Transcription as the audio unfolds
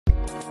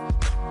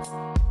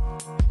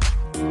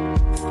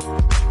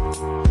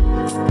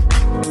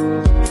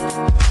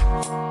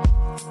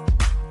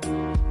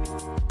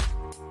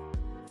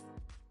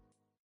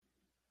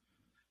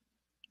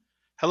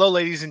Hello,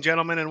 ladies and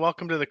gentlemen, and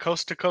welcome to the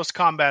Coast to Coast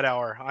Combat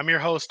Hour. I'm your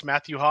host,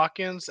 Matthew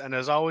Hawkins, and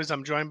as always,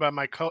 I'm joined by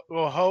my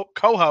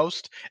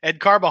co-host, Ed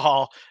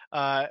Carbajal.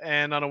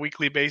 And on a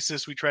weekly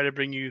basis, we try to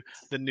bring you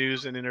the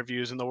news and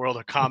interviews in the world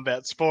of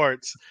combat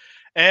sports.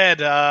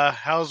 Ed,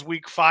 how's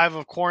week 5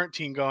 of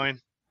quarantine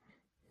going?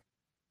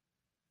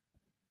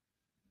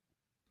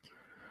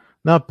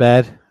 Not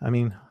bad. I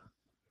mean,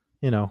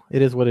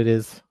 it is what it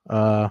is.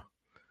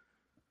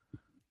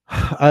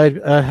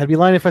 I'd be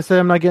lying if I said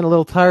I'm not getting a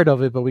little tired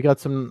of it, but we got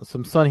some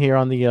sun here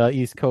on the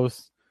East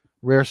Coast.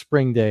 Rare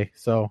spring day,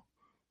 so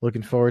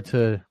looking forward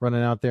to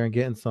running out there and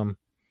getting some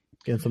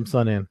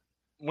sun in.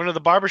 When are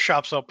the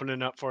barbershops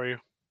opening up for you?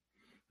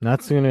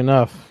 Not soon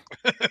enough.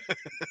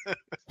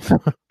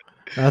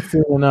 Not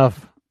soon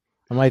enough.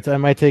 I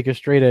might take a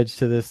straight edge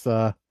to this.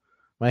 My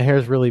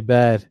hair's really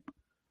bad,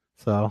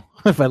 so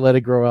if I let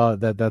it grow out,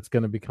 that's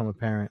going to become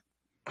apparent.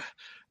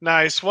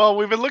 Nice. Well,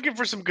 we've been looking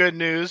for some good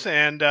news,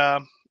 and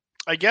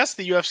I guess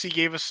the UFC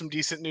gave us some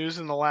decent news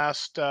in the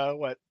last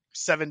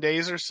 7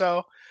 days or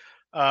so,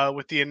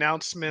 with the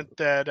announcement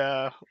that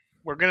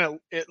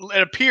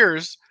it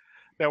appears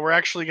that we're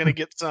actually gonna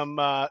get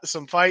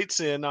some fights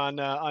in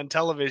on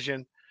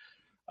television,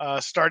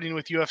 starting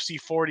with UFC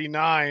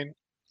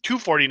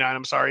 249.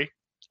 I'm sorry,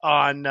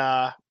 on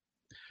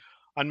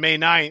May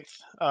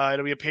 9th.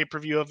 It'll be a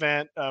pay-per-view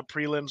event.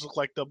 Prelims look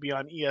like they'll be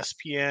on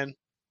ESPN,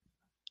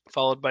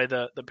 followed by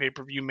the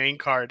pay-per-view main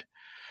card.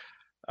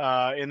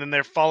 And then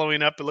they're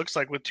following up, it looks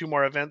like, with 2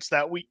 more events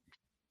that week.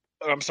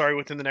 I'm sorry,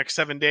 within the next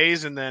 7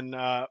 days, and then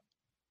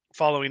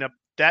following up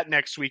that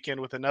next weekend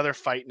with another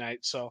fight night.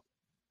 So,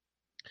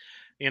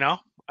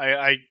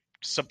 I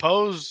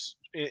suppose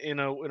in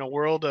a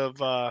world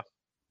of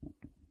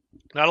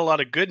not a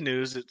lot of good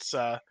news, it's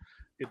a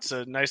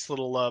nice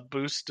little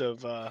boost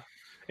of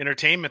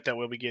entertainment that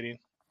we'll be getting.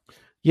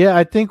 Yeah,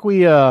 I think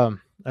we. I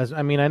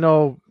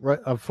know,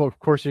 of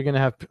course, you're going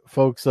to have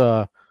folks.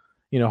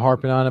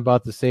 Harping on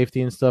about the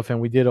safety and stuff.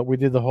 And we did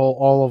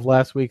all of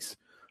last week's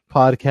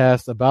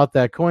podcast about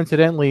that.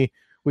 Coincidentally,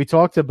 we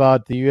talked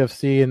about the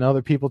UFC and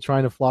other people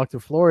trying to flock to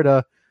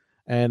Florida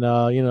and,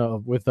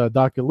 with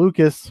Dr.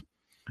 Lucas,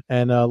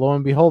 and lo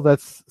and behold,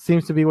 that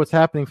seems to be what's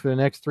happening for the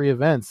next 3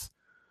 events.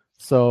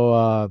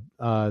 So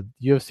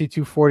UFC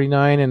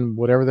 249 and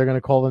whatever they're going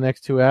to call the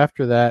next 2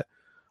 after that,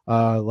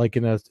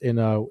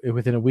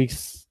 within a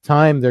week's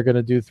time, they're going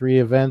to do 3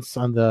 events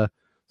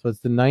so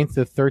it's the 9th,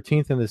 the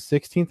 13th, and the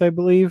 16th, I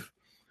believe.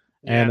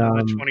 Yeah, and on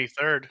the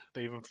 23rd,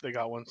 they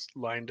got one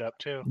lined up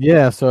too.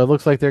 Yeah, so it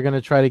looks like they're going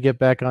to try to get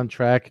back on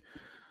track.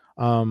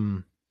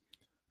 Again,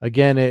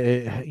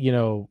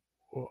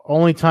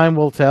 only time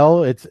will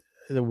tell. It's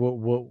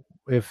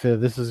if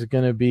this is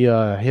going to be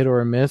a hit or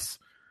a miss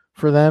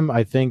for them.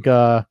 I think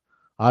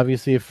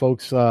obviously if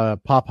folks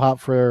pop hot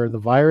for the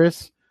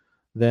virus,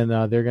 then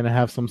they're going to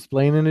have some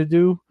splaining to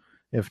do.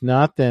 If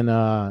not, then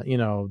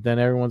then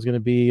everyone's going to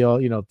be,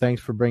 thanks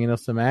for bringing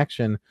us some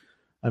action.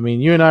 I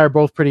mean, you and I are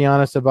both pretty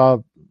honest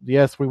about,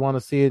 yes, we want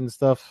to see it and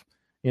stuff,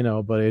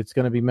 but it's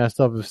going to be messed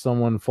up if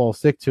someone falls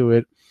sick to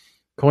it.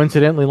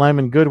 Coincidentally,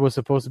 Lyman Good was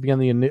supposed to be on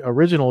the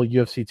original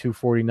UFC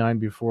 249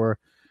 before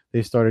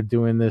they started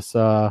doing this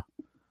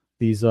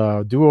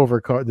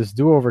do-over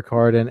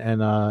card,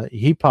 and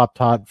he popped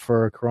hot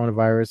for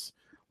coronavirus.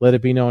 Let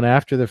it be known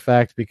after the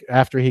fact,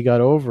 after he got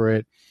over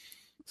it.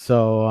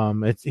 So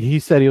he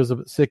said he was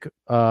sick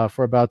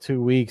for about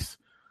 2 weeks.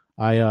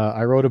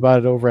 I wrote about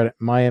it over at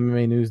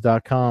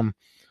mymmanews.com,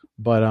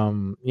 but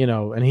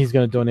and he's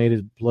going to donate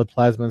his blood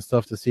plasma and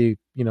stuff to see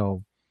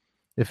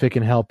if it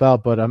can help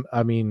out. But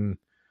I mean,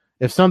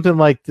 if something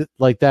like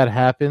that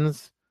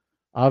happens,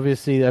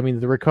 obviously, I mean,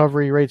 the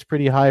recovery rate's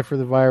pretty high for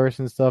the virus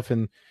and stuff,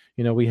 and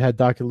we had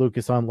Dr.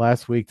 Lucas on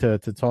last week to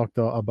talk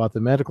about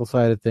the medical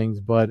side of things,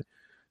 but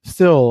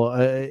still,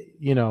 I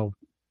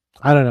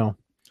don't know.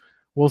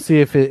 We'll see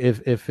if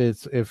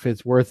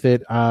it's worth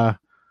it.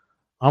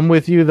 I'm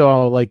with you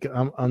though. Like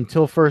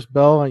until first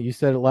bell, you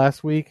said it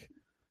last week.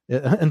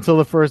 Until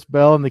the first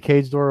bell and the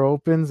cage door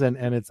opens and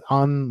it's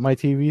on my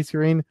TV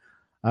screen,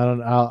 I'm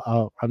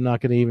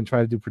not going to even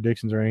try to do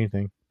predictions or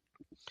anything.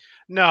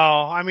 No,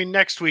 I mean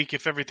next week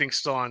if everything's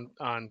still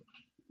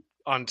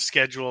on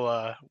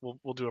schedule,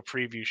 we'll do a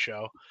preview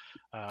show.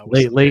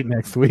 Late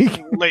next week.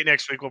 Late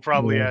next week, we'll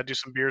probably do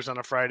some beers on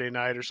a Friday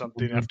night or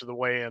something after the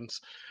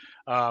weigh-ins.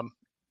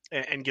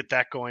 And get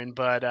that going.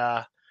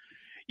 But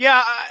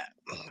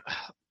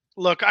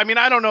look, I mean,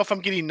 I don't know if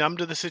I'm getting numb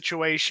to the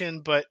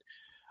situation, but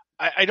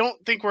I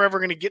don't think we're ever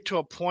going to get to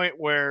a point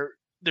where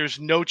there's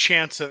no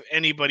chance of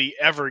anybody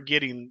ever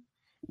getting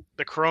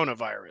the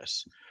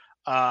coronavirus.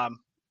 I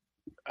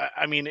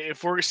mean,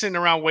 if we're sitting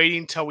around waiting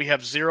until we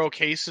have 0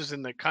 cases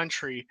in the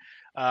country,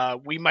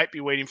 we might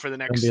be waiting for the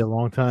next a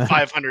long time.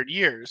 500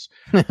 years.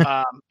 And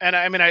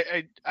I mean,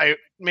 I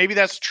maybe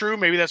that's true,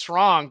 maybe that's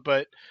wrong,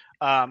 but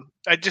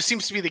it just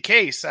seems to be the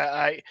case.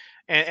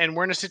 And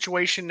we're in a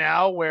situation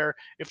now where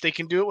if they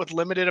can do it with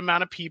limited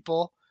amount of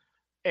people,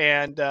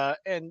 and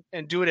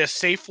do it as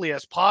safely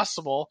as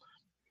possible.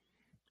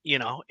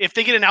 If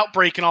they get an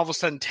outbreak and all of a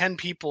sudden 10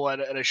 people at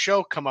a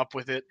show come up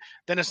with it,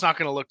 then it's not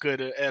going to look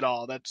good at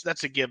all.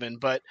 That's a given.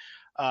 But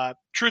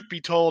truth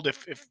be told,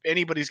 if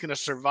anybody's going to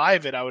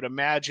survive it, I would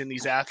imagine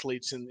these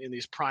athletes in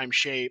these prime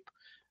shape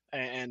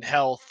and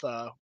health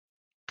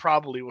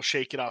probably will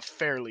shake it off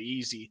fairly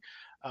easy.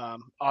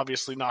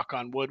 Obviously, knock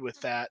on wood with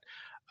that.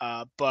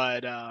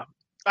 But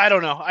I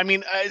don't know. I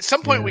mean, at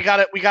some point we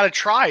gotta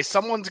try.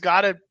 Someone's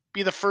got to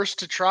be the first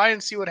to try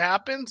and see what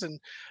happens. And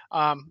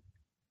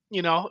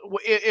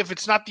if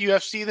it's not the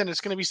UFC, then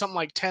it's going to be something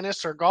like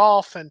tennis or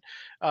golf. And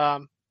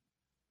out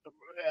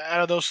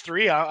of those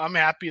three, I'm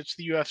happy it's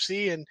the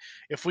UFC. And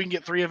if we can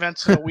get 3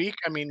 events in a week,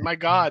 I mean, my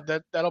God,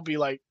 that'll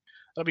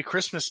be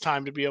Christmas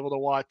time to be able to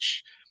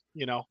watch,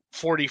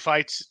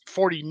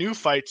 40 new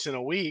fights in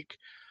a week.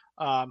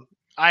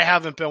 I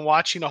haven't been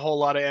watching a whole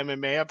lot of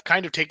MMA. I've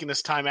kind of taken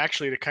this time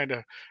actually to kind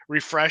of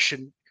refresh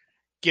and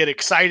get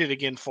excited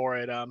again for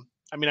it.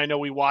 I mean, I know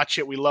we watch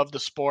it, we love the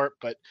sport,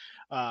 but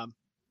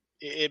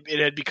it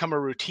had become a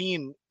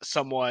routine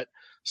somewhat.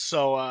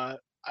 So I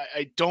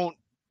don't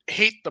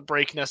hate the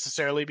break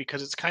necessarily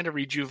because it's kind of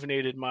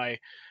rejuvenated my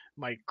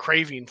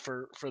craving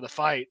for the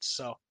fights.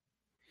 So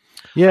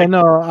yeah,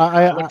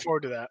 I look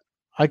forward to that.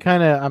 I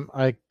kind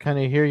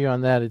of hear you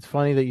on that. It's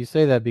funny that you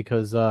say that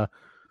because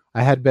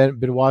I had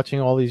been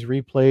watching all these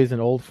replays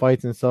and old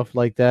fights and stuff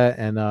like that,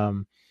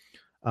 and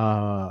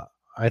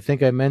I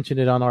think I mentioned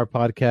it on our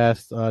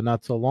podcast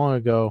not so long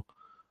ago.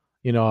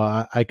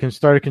 I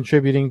started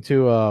contributing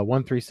to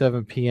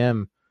 137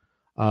 PM,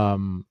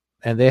 and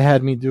they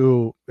had me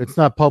do. It's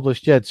not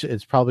published yet.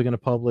 It's probably going to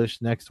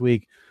publish next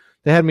week.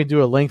 They had me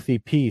do a lengthy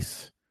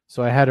piece,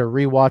 so I had to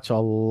rewatch a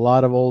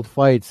lot of old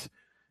fights,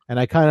 and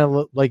I kind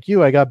of like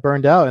you. I got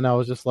burned out, and I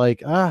was just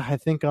like, I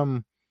think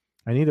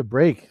I need a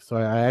break. So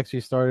I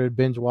actually started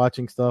binge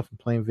watching stuff and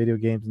playing video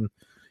games and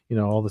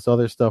all this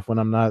other stuff when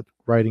I'm not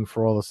writing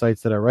for all the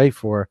sites that I write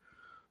for.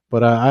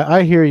 But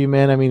I hear you,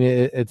 man. I mean,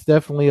 it's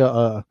definitely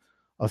a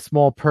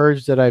small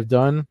purge that I've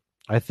done.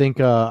 I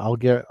think I'll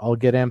get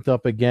amped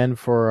up again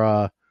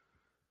for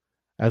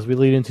as we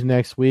lead into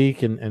next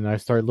week, and I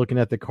start looking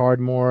at the card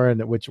more,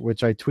 and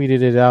which I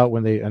tweeted it out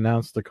when they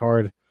announced the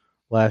card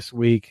last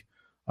week.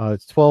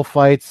 It's 12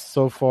 fights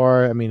so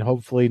far. I mean,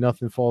 hopefully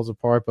nothing falls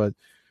apart, but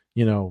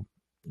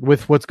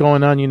with what's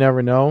going on, you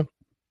never know.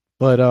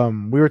 But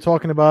we were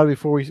talking about it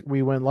before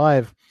we went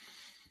live.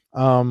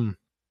 The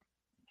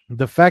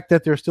fact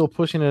that they're still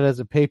pushing it as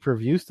a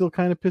pay-per-view still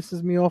kind of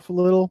pisses me off a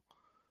little.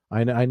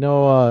 I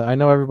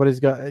know everybody's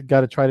got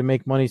to try to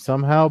make money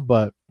somehow,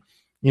 but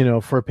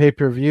for a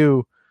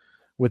pay-per-view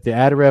with the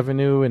ad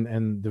revenue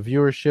and the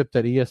viewership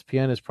that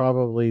ESPN is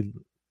probably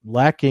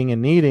lacking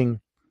and needing,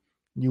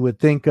 you would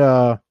think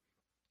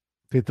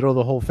they'd throw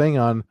the whole thing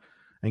on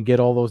and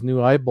get all those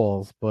new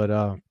eyeballs.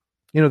 But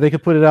they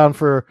could put it on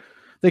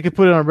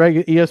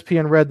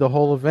ESPN Red the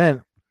whole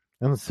event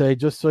and say,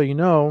 just so you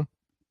know,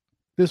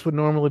 this would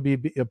normally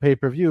be a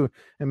pay-per-view,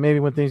 and maybe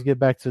when things get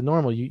back to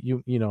normal,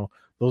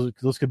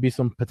 those could be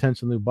some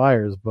potential new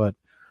buyers. But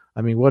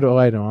I mean, what do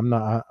I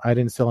know? I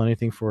didn't sell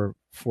anything for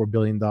 $4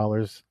 billion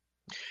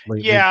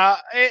lately. Yeah,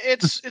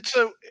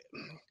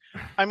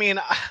 I mean,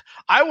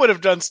 I would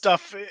have done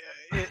stuff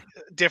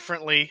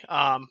differently.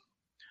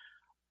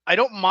 I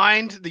don't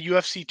mind the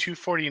UFC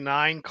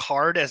 249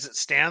 card as it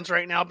stands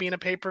right now being a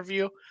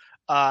pay-per-view.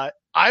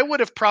 I would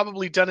have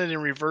probably done it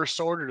in reverse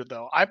order,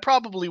 though. I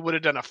probably would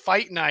have done a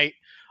fight night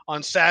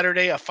on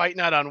Saturday, a fight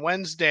night on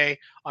Wednesday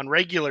on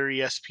regular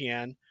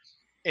ESPN,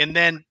 and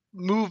then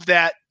move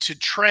that to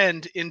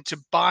trend into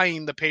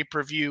buying the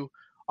pay-per-view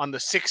on the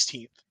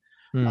 16th.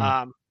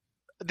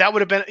 That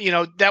would have been,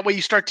 that way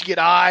you start to get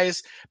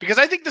eyes, because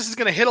I think this is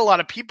going to hit a lot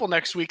of people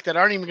next week that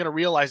aren't even going to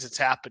realize it's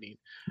happening.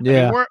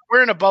 Yeah. I mean,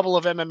 we're in a bubble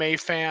of MMA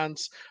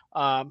fans.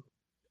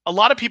 A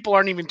lot of people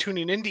aren't even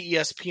tuning into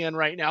ESPN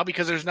right now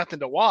because there's nothing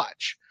to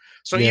watch.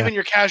 So even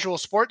your casual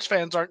sports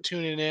fans aren't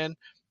tuning in.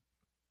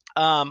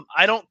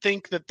 I don't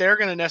think that they're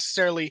going to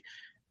necessarily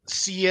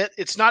see it.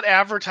 It's not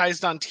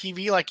advertised on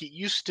TV like it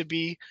used to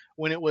be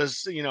when it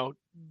was,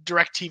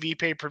 direct TV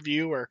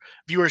pay-per-view or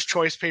viewers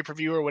choice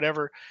pay-per-view or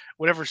whatever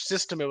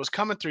system it was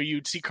coming through.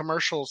 You'd see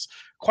commercials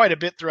quite a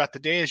bit throughout the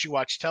day as you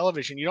watch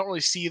television. You don't really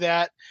see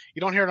that.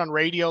 You don't hear it on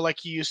radio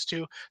like you used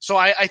to. So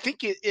I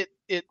think it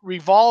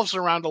revolves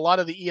around a lot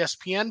of the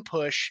ESPN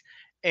push,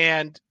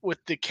 and with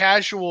the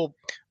casual,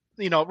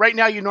 right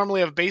now you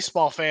normally have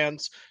baseball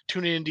fans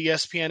tuning into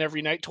ESPN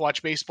every night to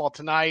watch Baseball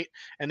Tonight,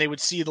 and they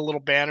would see the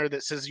little banner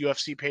that says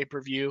UFC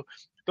pay-per-view.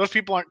 Those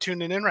people aren't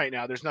tuning in right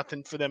now. There's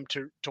nothing for them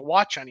to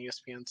watch on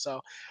ESPN.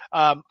 So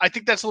I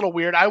think that's a little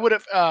weird. I would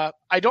have,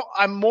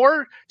 I'm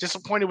more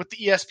disappointed with the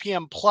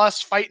ESPN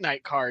Plus Fight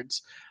Night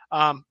cards.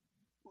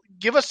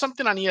 Give us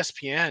something on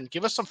ESPN.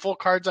 Give us some full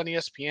cards on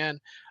ESPN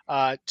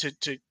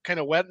to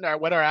kind of whet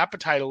our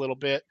appetite a little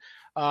bit.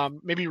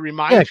 Maybe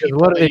remind people.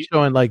 What are they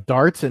showing, like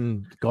darts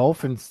and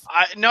golf and?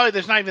 No,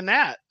 there's not even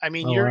that. I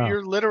mean,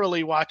 you're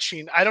literally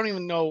watching. I don't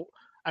even know.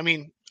 I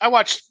mean, I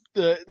watched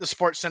the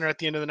Sports Center at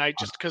the end of the night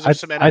just because I, there's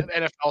some I,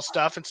 NFL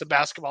stuff and some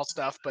basketball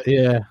stuff. But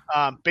yeah,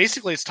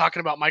 basically, it's talking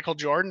about Michael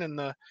Jordan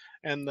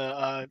and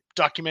the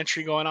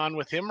documentary going on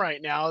with him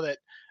right now.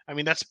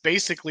 That's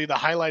basically the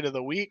highlight of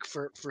the week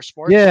for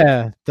sports.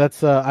 yeah.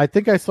 That's I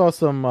think I saw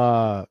some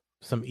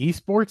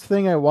esports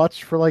thing I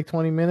watched for like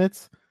 20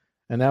 minutes,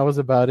 and that was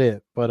about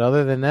it. But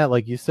other than that,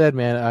 like you said,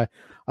 man,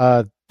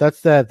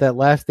 that's that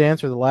Last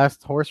Dance or the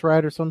Last Horse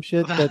Ride or some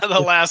shit.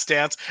 The Last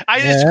Dance.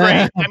 It's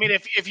great. I mean,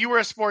 if you were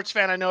a sports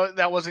fan, I know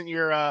that wasn't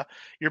your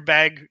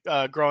bag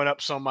growing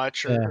up so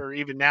much, or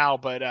even now,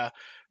 but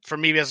for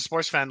me as a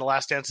sports fan, The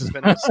Last Dance has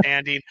been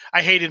outstanding.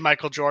 I hated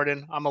Michael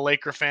Jordan. I'm a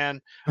Laker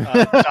fan,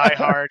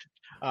 diehard.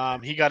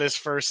 He got his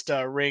first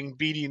ring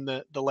beating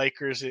the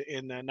Lakers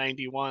in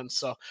 '91.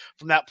 So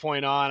from that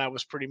point on, I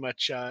was pretty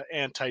much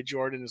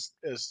anti-Jordan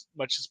as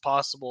much as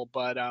possible.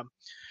 But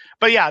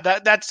yeah,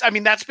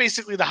 that's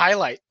basically the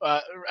highlight.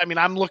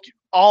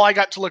 All I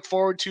got to look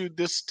forward to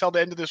this till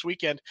the end of this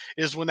weekend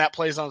is when that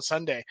plays on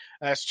Sunday.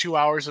 That's 2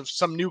 hours of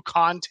some new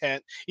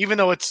content, even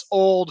though it's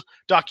old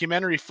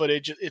documentary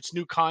footage. It's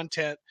new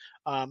content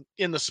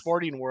in the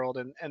sporting world,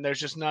 and there's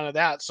just none of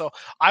that. So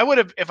I would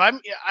have, if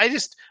I'm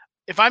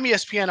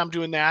ESPN, I'm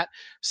doing that.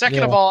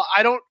 Second of all,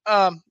 I don't.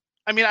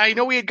 I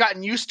know we had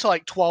gotten used to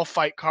like 12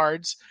 fight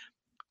cards.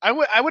 I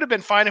would have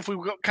been fine if we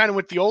kind of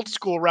went the old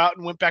school route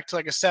and went back to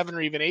like a 7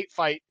 or even 8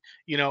 fight,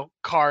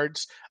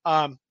 cards,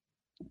 and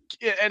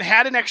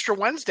had an extra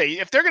Wednesday.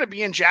 If they're going to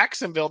be in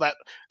Jacksonville that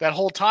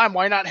whole time,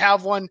 why not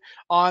have one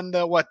on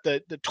the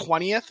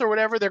 20th or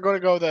whatever? They're going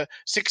to go the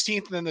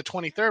 16th and then the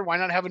 23rd. Why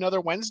not have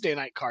another Wednesday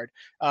night card?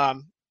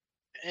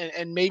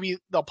 And maybe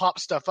they'll pop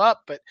stuff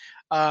up, but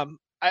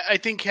I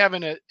think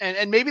having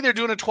and maybe they're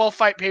doing a 12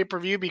 fight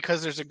pay-per-view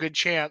because there's a good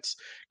chance,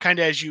 kind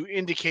of as you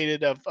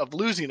indicated, of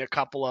losing a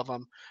couple of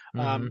them.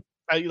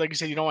 Like you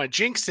said, you don't want to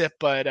jinx it,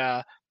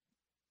 but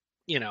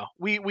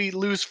we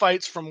lose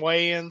fights from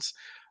weigh-ins,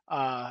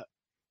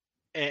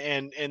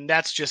 and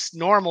that's just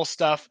normal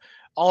stuff.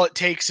 All it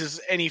takes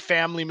is any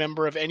family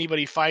member of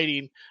anybody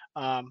fighting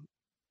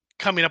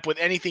coming up with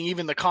anything,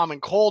 even the common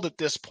cold at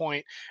this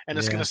point, and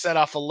it's going to set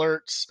off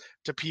alerts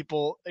to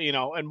people,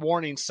 and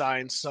warning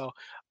signs. So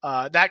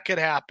that could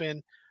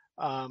happen.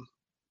 But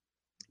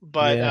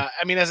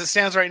as it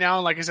stands right now,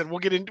 and like I said, we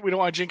don't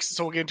want to jinx it,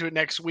 so we'll get into it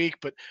next week.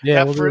 But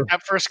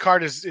that first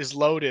card is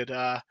loaded.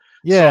 So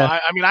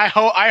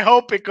I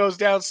hope it goes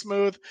down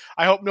smooth.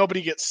 I hope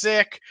nobody gets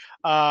sick,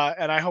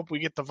 and I hope we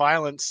get the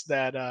violence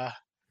that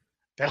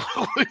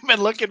we've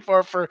been looking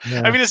for.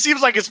 It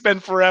seems like it's been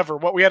forever.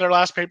 What we had our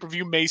last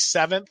pay-per-view March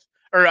 7th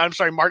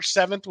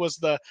was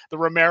the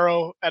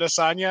Romero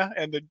Adesanya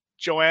and the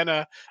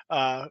Joanna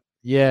and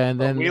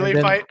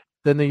then fight.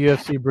 Then the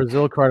UFC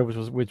Brazil card, which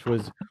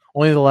was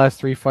only the last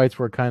 3 fights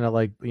were kind of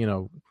like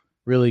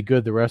really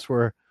good. The rest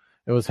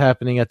it was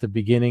happening at the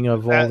beginning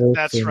of all this.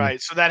 That's right.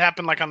 So that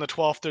happened like on the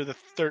 12th or the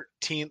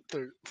 13th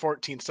or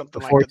 14th,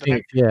 something like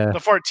that. The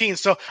 14th.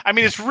 So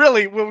it's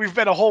really we've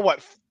been a whole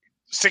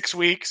 6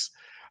 weeks.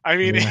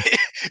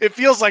 It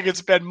feels like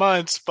it's been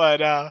months,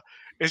 but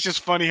it's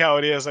just funny how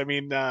it is.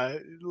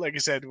 Like I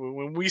said,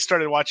 when we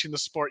started watching the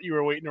sport, you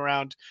were waiting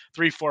around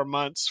 3-4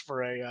 months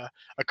for a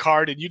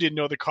card, and you didn't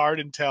know the card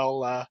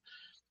until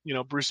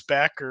Bruce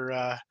Beck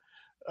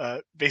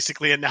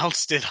basically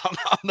announced it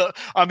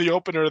on the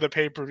opener of the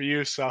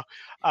pay-per-view. So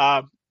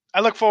I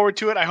look forward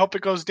to it. I hope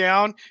it goes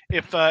down.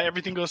 If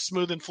everything goes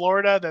smooth in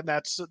Florida, then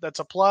that's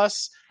a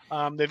plus.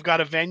 They've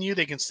got a venue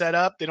they can set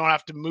up. They don't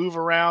have to move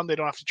around. They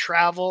don't have to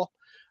travel.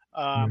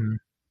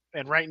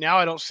 And right now,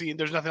 I don't see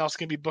there's nothing else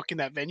going to be booking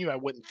that venue, I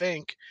wouldn't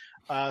think.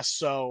 I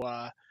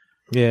saw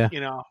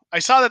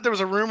that there was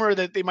a rumor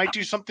that they might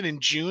do something in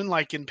June,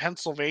 like in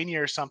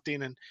Pennsylvania or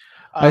something. And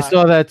I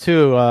saw that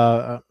too.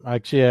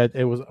 Actually,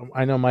 it was.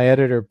 I know my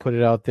editor put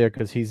it out there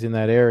because he's in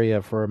that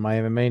area for my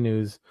MMA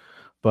news.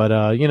 But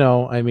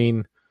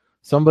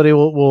somebody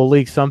will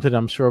leak something.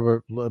 I'm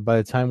sure. By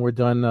the time we're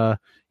done,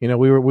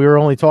 we were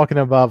only talking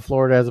about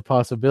Florida as a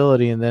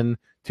possibility, and then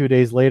 2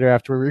 days later,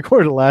 after we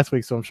recorded last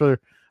week, so I'm sure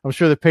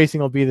the pacing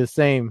will be the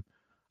same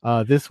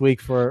this week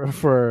for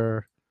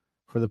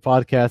the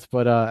podcast.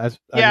 But I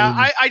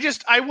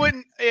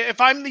wouldn't,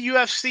 if I'm the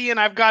UFC and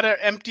I've got an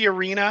empty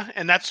arena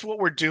and that's what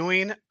we're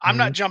doing, I'm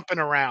not jumping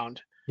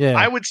around. Yeah,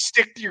 I would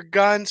stick to your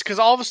guns, because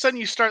all of a sudden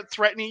you start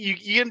threatening. You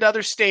get into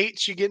other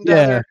states, you get into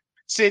other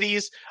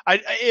cities.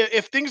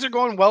 If things are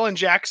going well in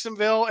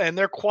Jacksonville and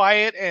they're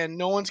quiet and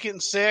no one's getting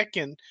sick,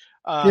 and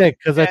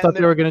because I thought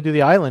they were going to do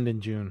the island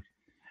in June.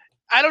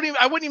 I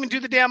wouldn't even do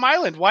the damn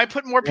island. Why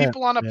put more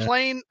people on a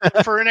plane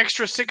for an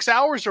extra 6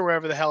 hours or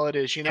wherever the hell it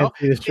is? Can't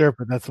see the shirt,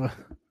 but that's what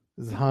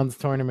this is Hans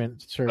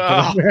tournament shirt.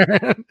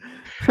 I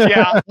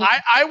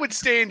would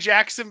stay in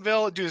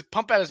Jacksonville,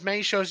 pump out as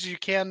many shows as you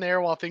can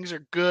there while things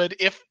are good.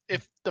 If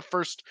the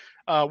first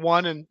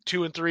 1 and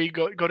 2 and 3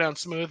 go down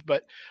smooth,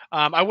 but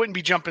I wouldn't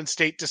be jumping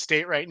state to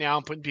state right now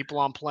and putting people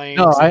on planes.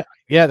 No,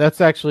 that's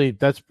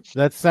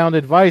sound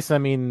advice.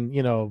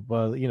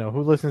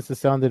 Who listens to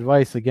sound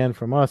advice again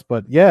from us?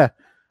 But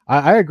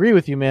I agree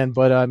with you, man.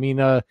 But I mean,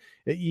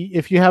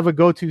 if you have a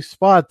go-to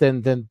spot,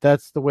 then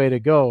that's the way to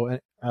go.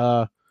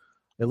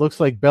 It looks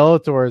like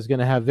Bellator is going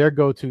to have their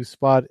go-to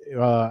spot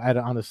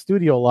on a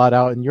studio lot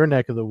out in your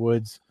neck of the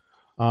woods.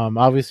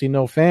 Obviously,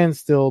 no fans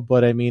still,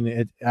 but I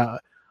mean,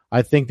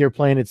 I think they're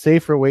playing it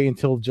safer. Wait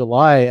until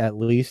July at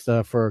least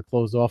for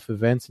closed-off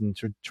events and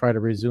to try to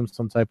resume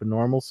some type of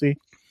normalcy.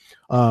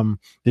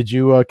 Did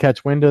you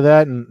catch wind of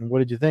that, and what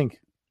did you think?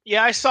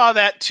 Yeah, I saw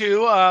that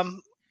too.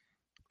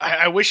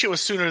 I wish it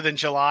was sooner than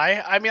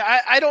July. I mean,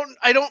 I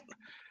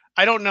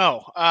don't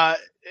know.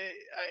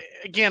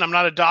 Again, I'm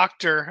not a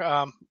doctor.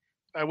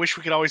 I wish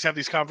we could always have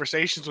these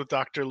conversations with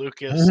Dr.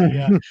 Lucas.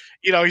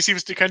 He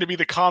seems to kind of be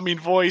the calming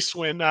voice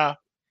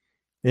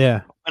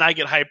Yeah. when I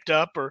get hyped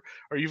up or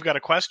you've got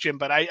a question.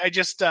 But I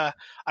just I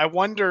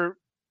wonder.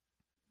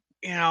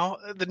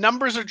 The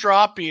numbers are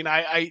dropping.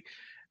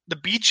 The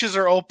beaches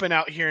are open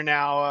out here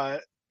now.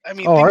 I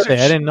mean, Oh, are things are.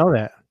 they? I didn't know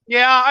that.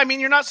 Yeah, I mean,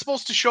 you're not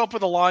supposed to show up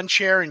with a lawn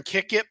chair and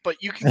kick it, but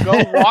you can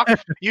go walk.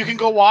 You can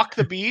go walk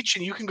the beach,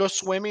 and you can go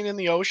swimming in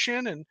the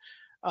ocean. And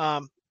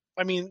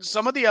I mean,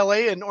 some of the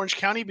LA and Orange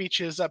County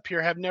beaches up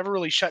here have never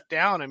really shut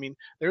down. I mean,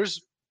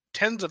 there's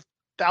tens of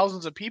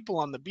thousands of people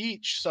on the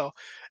beach. So,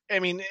 I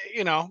mean,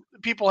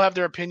 people have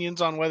their opinions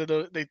on whether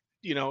they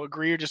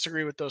agree or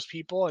disagree with those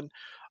people, and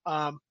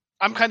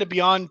I'm kind of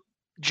beyond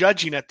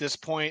judging at this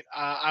point.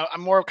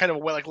 I'm more kind of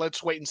like,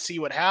 let's wait and see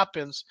what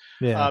happens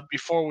Yeah.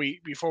 before we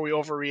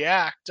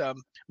overreact.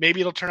 Maybe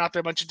it'll turn out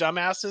they're a bunch of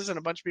dumbasses and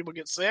a bunch of people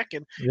get sick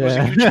and it was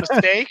a huge Yeah.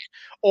 mistake,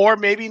 or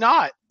maybe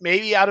not.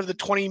 Maybe out of the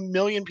 20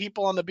 million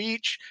people on the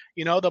beach,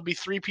 there'll be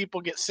 3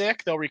 people get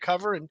sick, they'll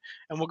recover, and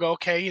we'll go,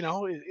 okay,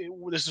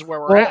 this is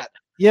where we're Well, at.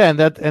 yeah, and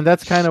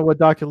that's kind of what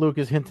Dr.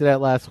 Lucas hinted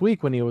at last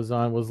week when he was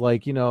on, was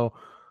like,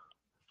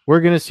 we're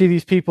going to see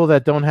these people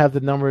that don't have the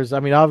numbers. I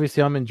mean,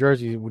 obviously, I'm in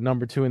Jersey,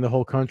 number 2 in the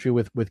whole country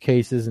with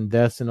cases and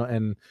deaths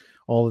and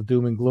all the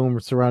doom and gloom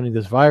surrounding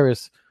this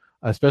virus,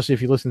 especially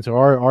if you listen to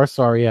our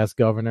sorry ass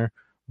governor.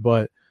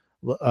 But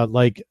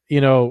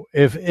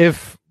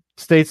if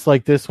states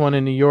like this one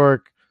in New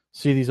York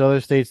see these other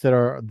states that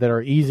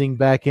are easing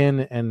back in,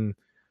 and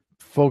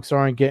folks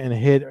aren't getting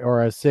hit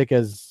or as sick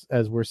as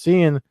we're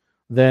seeing,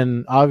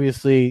 then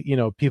obviously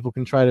people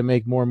can try to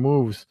make more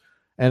moves.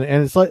 And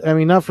it's like, I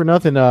mean, not for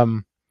nothing.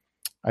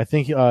 I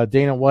think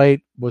Dana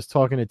White was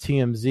talking to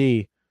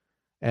TMZ,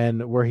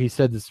 and where he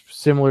said this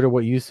similar to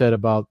what you said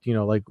about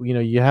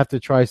you have to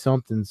try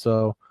something.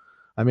 So,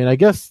 I mean, I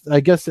guess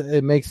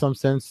it makes some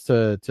sense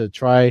to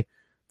try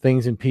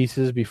things in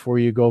pieces before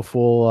you go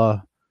full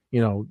on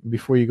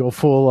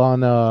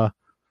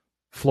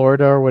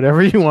Florida or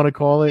whatever you want to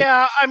call it.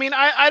 Yeah, I mean,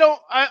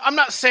 I'm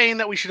not saying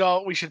that we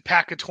should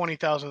pack a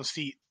 20,000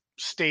 seat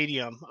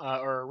stadium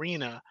or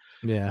arena.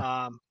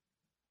 Yeah.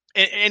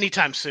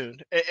 Anytime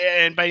soon.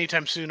 And by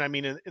anytime soon, I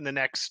mean in the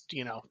next,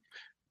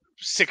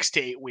 6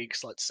 to 8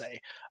 weeks, let's say.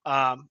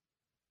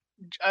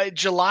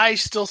 July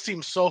still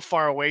seems so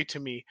far away to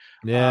me.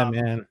 Yeah,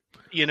 man.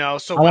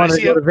 So I wanted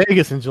to go to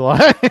Vegas in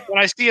July.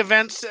 when I see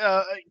events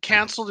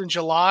canceled in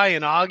July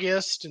and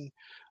August, and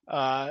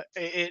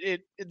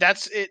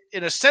that's it.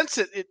 In a sense,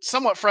 it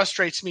somewhat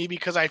frustrates me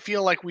because I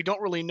feel like we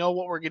don't really know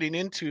what we're getting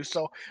into.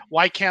 So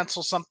why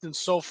cancel something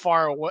so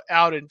far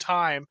out in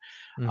time?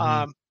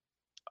 Mm-hmm.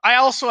 I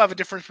also have a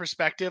different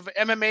perspective.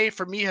 MMA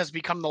for me has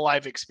become the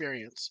live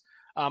experience.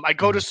 I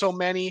go to so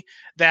many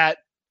that,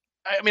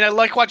 I mean, I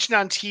like watching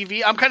on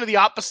TV. I'm kind of the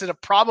opposite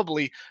of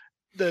probably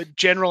the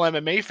general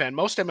MMA fan.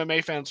 Most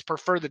MMA fans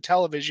prefer the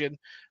television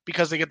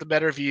because they get the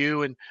better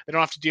view and they don't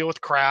have to deal with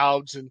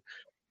crowds and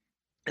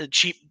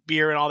cheap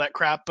beer and all that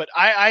crap. But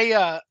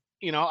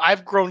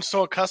I've grown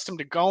so accustomed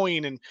to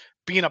going and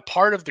being a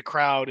part of the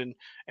crowd,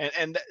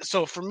 and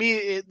so for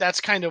me,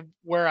 that's kind of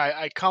where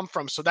I come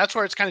from. So that's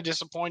where it's kind of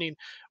disappointing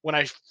when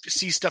I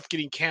see stuff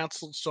getting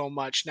canceled so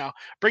much. Now,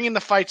 bringing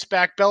the fights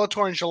back,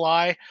 Bellator in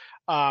July,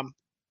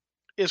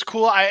 is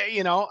cool.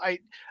 I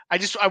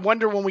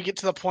wonder when we get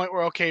to the point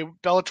where, okay,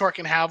 Bellator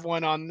can have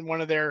one on one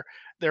of their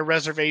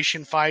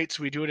reservation fights.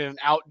 We do it in an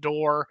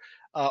outdoor,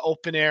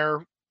 open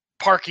air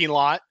parking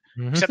lot.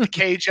 Mm-hmm. Set the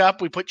cage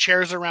up. We put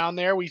chairs around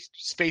there. We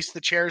space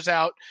the chairs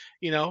out,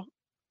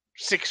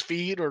 6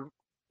 feet or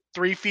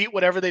 3 feet,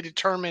 whatever they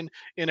determine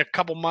in a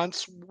couple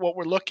months what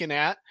we're looking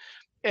at.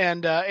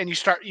 And you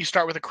start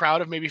with a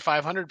crowd of maybe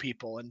 500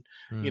 people, and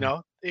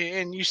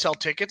and you sell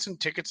tickets, and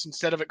tickets,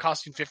 instead of it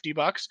costing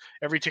 $50,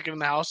 every ticket in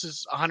the house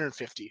is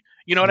 150.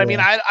 You know what I mean?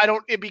 Yeah. I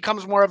don't. It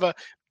becomes more of a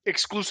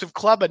exclusive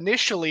club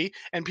initially,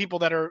 and people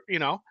that are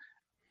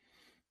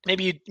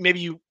maybe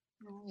you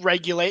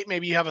regulate.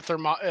 Maybe you have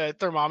a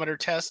thermometer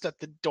test at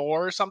the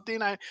door or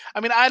something. I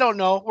mean, I don't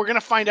know. We're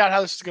gonna find out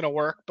how this is gonna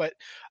work, but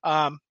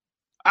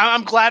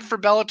I'm glad for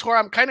Bellator.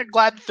 I'm kind of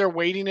glad that they're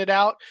waiting it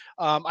out.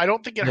 I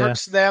don't think it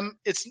hurts them.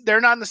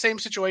 They're not in the same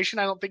situation,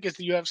 I don't think, as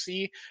the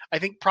UFC. I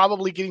think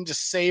probably getting to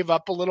save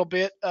up a little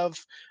bit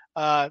of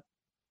the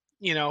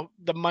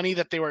money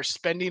that they were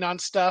spending on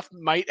stuff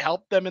might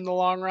help them in the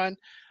long run.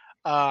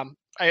 I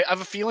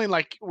have a feeling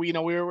like we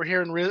were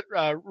hearing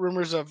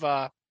rumors of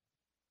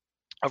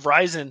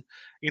Ryzen,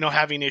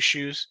 having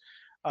issues.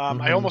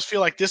 I almost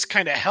feel like this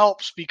kind of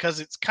helps because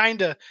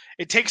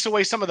it takes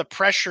away some of the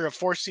pressure of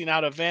forcing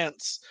out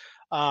events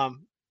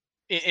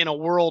in a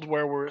world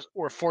where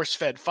we're force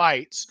fed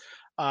fights.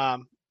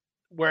 Um,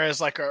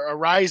 Whereas like a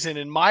Ryzen,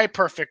 in my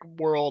perfect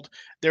world,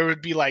 there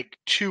would be like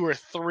 2 or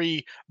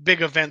 3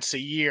 big events a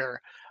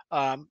year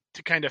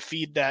to kind of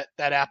feed that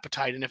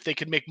appetite. And if they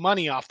could make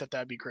money off that,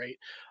 that'd be great.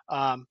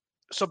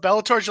 So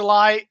Bellator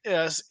July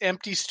is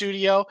empty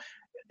studio.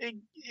 It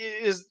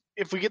is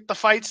if we get the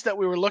fights that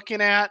we were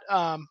looking at,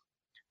 and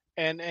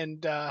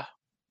and there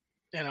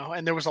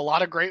was a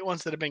lot of great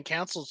ones that have been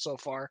canceled so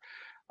far.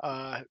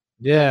 Then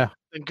Yeah.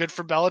 then good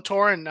for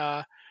Bellator, and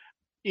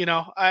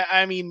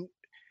I mean,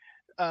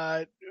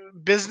 uh,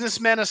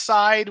 businessmen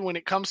aside, when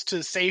it comes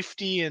to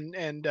safety and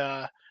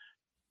I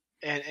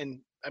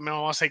mean, I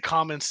want to say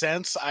common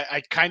sense,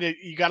 I kind of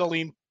you got to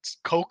lean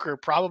Coker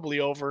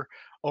probably over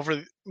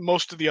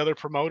most of the other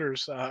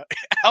promoters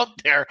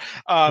out there.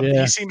 He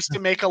Yeah. seems to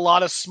make a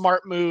lot of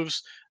smart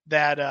moves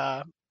that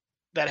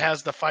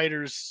has the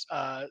fighters'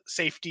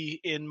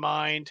 safety in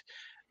mind.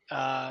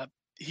 Uh,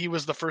 he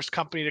was the first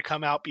company to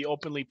come out, be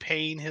openly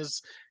paying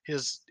his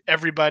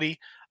everybody.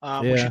 We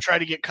Yeah. should try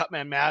to get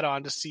Cutman Matt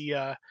on to see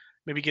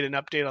maybe get an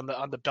update on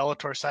the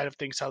Bellator side of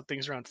things, how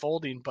things are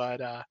unfolding.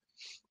 But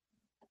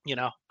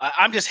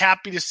I'm just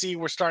happy to see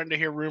we're starting to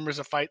hear rumors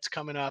of fights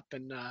coming up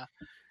and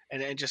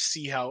just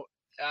see how.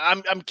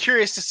 I'm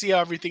curious to see how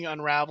everything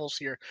unravels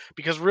here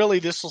because really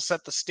this will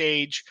set the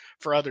stage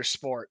for other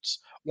sports.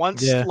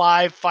 Once Yeah.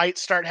 live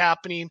fights start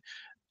happening,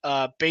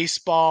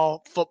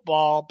 baseball,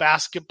 football,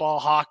 basketball,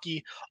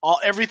 hockey,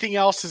 everything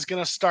else is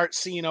going to start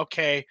seeing,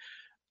 okay,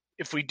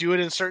 if we do it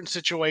in certain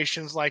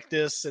situations like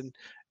this, and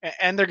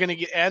they're going to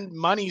get, and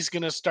money's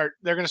going to start,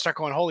 they're going to start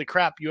going, holy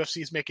crap,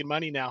 UFC is making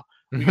money now.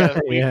 We got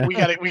to Yeah. we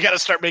got to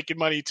start making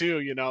money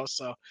too,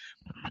 So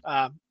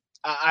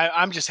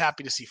I'm just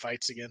happy to see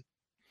fights again.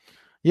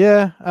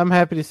 Yeah, I'm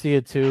happy to see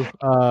it too.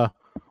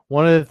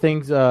 One of the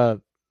things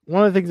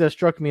that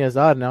struck me as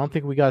odd, and I don't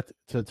think we got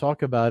to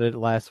talk about it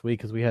last week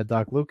because we had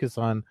Doc Lucas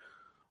on,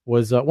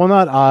 was well,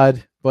 not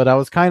odd, but I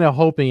was kind of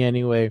hoping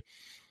anyway.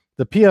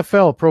 The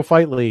PFL, Pro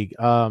Fight League.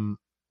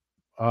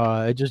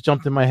 It just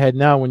jumped in my head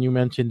now when you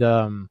mentioned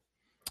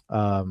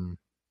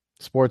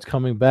sports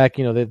coming back.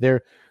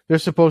 They're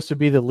supposed to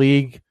be the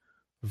league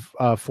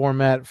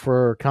format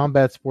for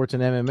combat sports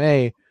and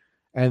MMA,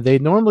 and they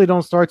normally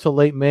don't start till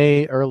late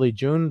May, early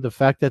June. The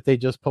fact that they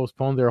just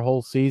postponed their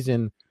whole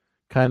season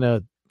kind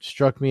of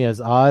struck me as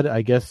odd.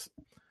 I guess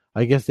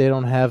they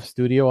don't have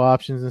studio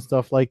options and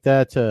stuff like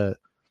that to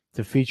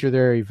feature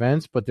their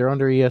events, but they're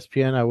under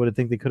ESPN. I would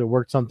think they could have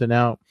worked something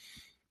out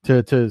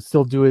to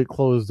still do it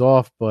closed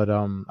off, but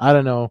I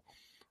don't know.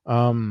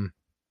 I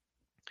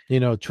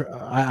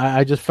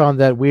just found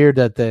that weird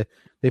that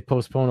they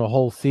postponed a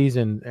whole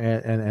season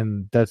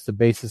and that's the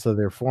basis of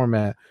their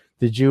format.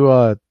 Did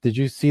you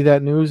see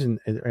that news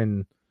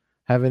and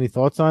have any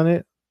thoughts on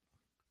it?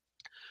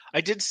 I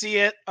did see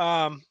it.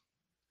 I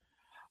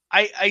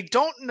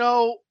don't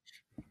know.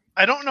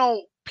 I don't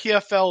know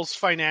PFL's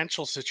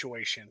financial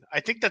situation.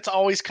 I think that's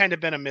always kind of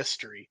been a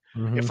mystery,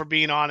 Mm-hmm. if we're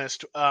being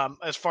honest,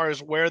 as far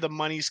as where the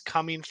money's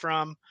coming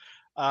from.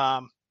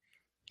 Um,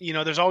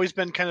 there's always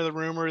been kind of the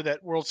rumor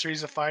that World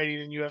Series of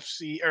Fighting and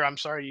UFC, or I'm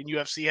sorry, and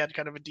UFC had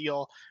kind of a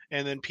deal,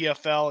 and then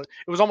PFL.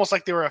 It was almost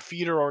like they were a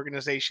feeder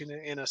organization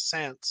in a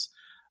sense,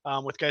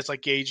 with guys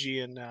like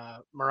Gagey and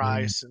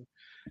Moraes and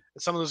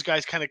some of those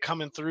guys kind of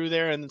coming through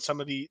there, and then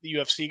some of the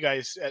UFC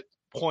guys at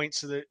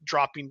points that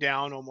dropping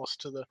down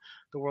almost to the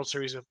World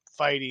Series of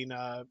Fighting.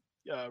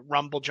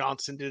 Rumble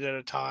Johnson did at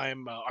a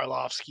time,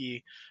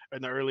 Arlovsky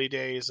in the early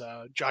days,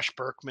 Josh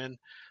Berkman,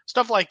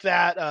 stuff like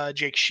that,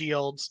 Jake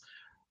Shields.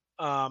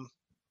 Um,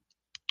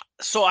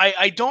 so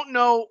I don't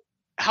know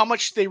how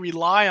much they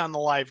rely on the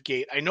live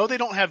gate. I know they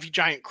don't have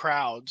giant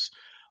crowds,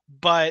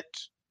 but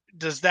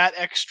does that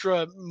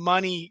extra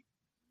money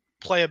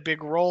play a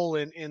big role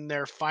in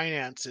their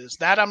finances?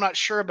 That I'm not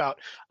sure about.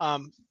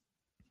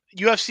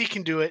 UFC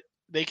can do it.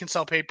 They can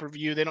sell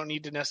pay-per-view. They don't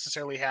need to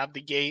necessarily have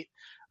the gate.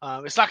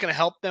 It's not going to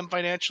help them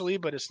financially,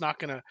 but it's not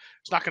going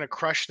to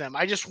crush them.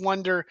 I just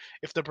wonder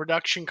if the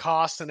production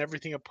costs and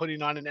everything of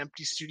putting on an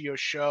empty studio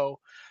show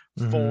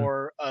Mm-hmm.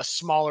 for a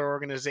smaller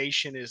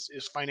organization is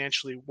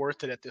financially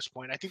worth it at this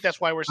point. I think that's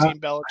why we're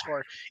seeing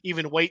Bellator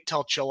even wait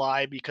till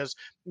July, because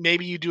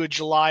maybe you do a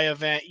July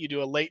event, you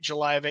do a late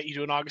July event, you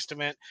do an August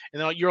event,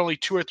 and then you're only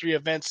 2 or 3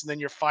 events, and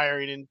then you're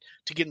firing in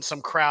to getting some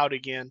crowd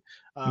again,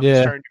 and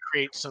Yeah, starting to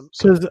create some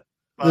because the,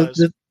 buzz.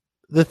 the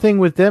the thing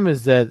with them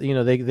is that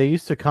they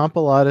used to comp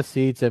a lot of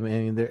seats. I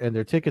mean,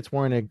 their tickets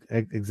weren't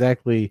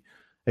exactly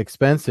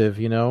expensive.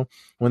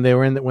 When they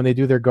were when they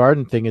do their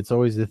garden thing, it's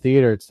always the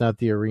theater. It's not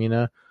the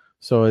arena.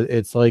 So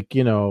it's like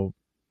I don't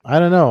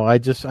know. I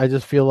just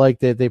feel like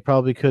they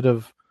probably could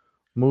have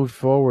moved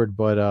forward,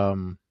 but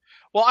Well,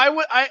 the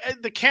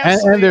and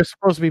cancellation. they're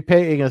supposed to be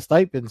paying a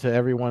stipend to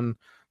everyone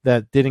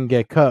that didn't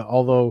get cut.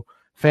 Although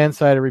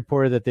Fanside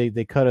reported that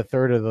they cut a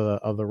third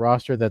of the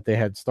roster that they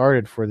had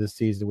started for this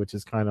season, which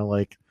is kind of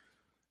like.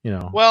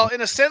 Well,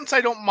 in a sense, I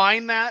don't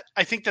mind that.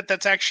 I think that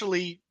that's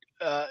actually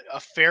a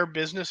fair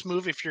business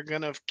move if you're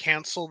going to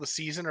cancel the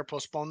season or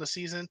postpone the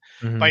season.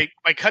 Mhm.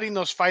 By cutting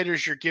those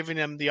fighters, you're giving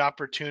them the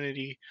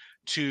opportunity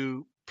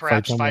to Fight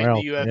perhaps somewhere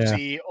fight in the else. Yeah.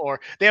 UFC, or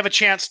they have a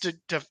chance to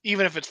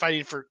even if it's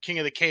fighting for King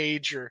of the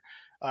Cage or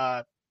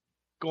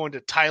going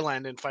to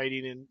Thailand and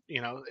fighting in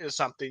is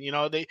something.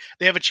 They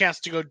have a chance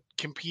to go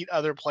compete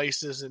other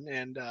places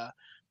and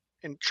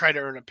try to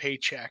earn a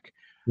paycheck.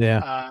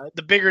 Yeah.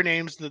 The bigger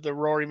names, the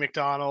Rory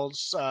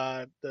McDonalds,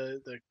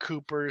 the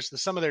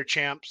Coopers, some of their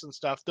champs and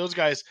stuff. Those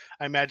guys,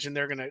 I imagine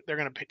they're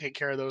gonna take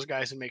care of those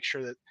guys and make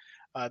sure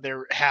that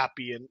they're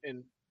happy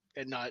and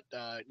not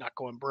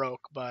going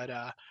broke.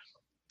 But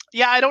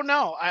yeah, I don't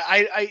know.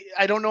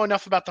 I don't know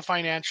enough about the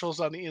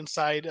financials on the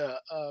inside.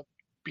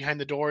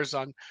 Behind the doors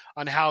on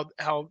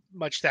how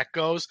much that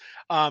goes.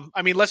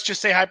 I mean, let's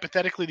just say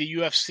hypothetically the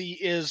UFC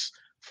is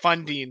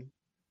funding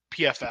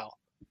PFL.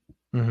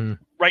 Mm-hmm.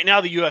 Right now,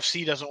 the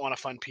UFC doesn't want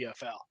to fund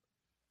PFL.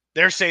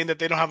 They're saying that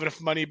they don't have enough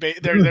money.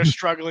 They're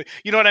struggling.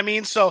 You know what I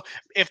mean? So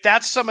if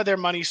that's some of their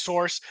money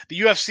source, the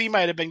UFC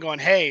might have been going,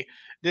 "Hey,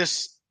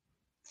 this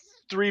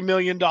 $3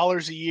 million a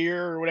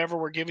year or whatever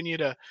we're giving you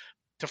to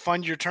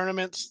fund your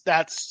tournaments,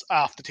 that's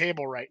off the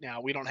table right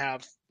now. We don't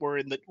have.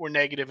 We're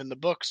negative in the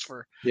books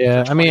for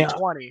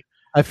 2020."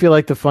 I feel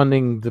like the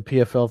funding the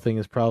PFL thing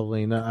is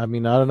probably not. I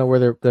mean, I don't know where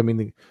they're. I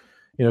mean,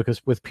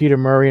 because with Peter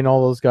Murray and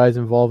all those guys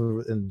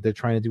involved, and they're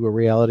trying to do a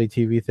reality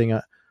TV thing.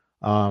 I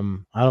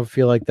don't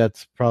feel like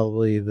that's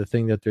probably the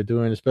thing that they're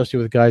doing, especially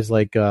with guys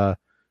like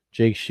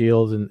Jake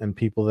Shields and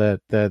people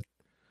that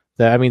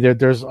I mean,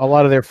 there's a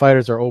lot of their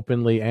fighters are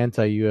openly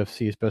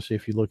anti-UFC, especially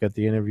if you look at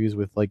the interviews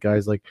with like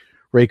guys like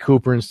Ray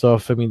Cooper and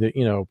stuff. I mean,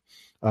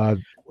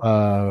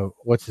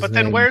 what's his name? But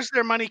then where's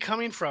their money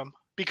coming from?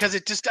 Because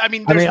it just, I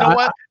mean, there's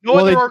no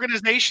other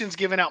organizations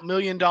giving out $1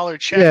 million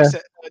checks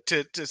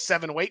to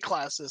 7 weight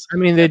classes. I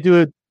mean,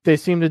 they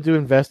seem to do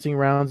investing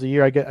rounds a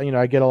year. I get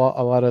a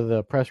lot of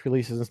the press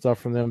releases and stuff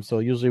from them. So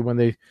usually when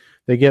they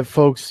get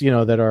folks,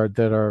 that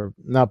are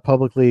not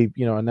publicly,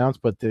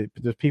 announced, but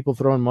there's people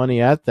throwing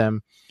money at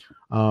them.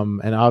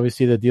 And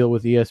obviously the deal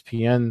with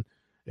ESPN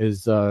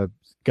is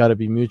got to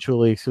be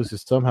mutually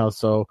exclusive somehow.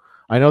 So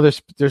I know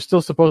they're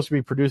still supposed to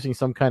be producing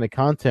some kind of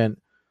content.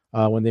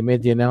 When they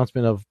made the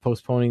announcement of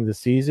postponing the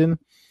season,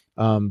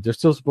 they're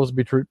still supposed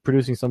to be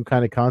producing some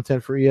kind of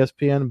content for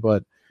ESPN.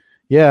 But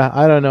yeah,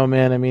 I don't know,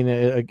 man. I mean,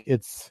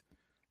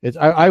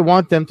 I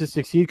want them to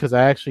succeed because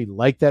I actually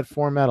like that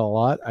format a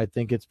lot. I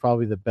think it's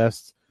probably the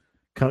best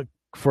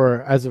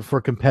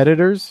for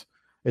competitors.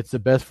 It's the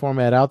best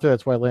format out there.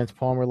 That's why Lance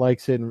Palmer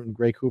likes it and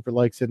Ray Cooper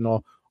likes it,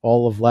 and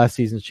all of last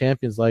season's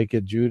champions like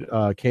it.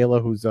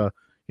 Kayla, who's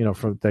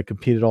that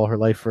competed all her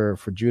life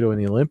for judo in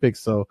the Olympics.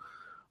 So.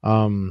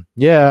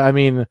 Yeah, I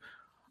mean,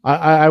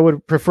 I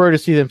would prefer to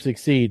see them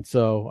succeed.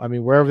 So, I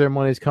mean, wherever their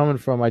money's coming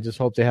from, I just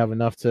hope they have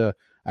enough to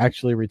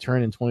actually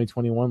return in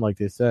 2021, like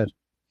they said.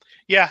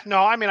 Yeah,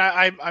 no, I mean,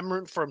 I'm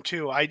rooting for them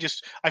too. I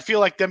feel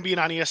like them being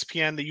on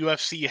ESPN, the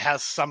UFC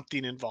has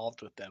something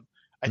involved with them.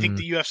 I think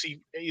the UFC,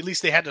 at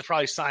least they had to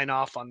probably sign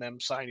off on them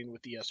signing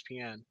with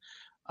ESPN.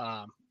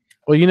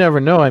 Well, you never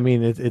know. I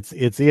mean, it's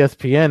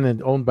ESPN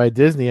and owned by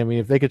Disney. I mean,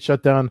 if they could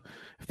shut down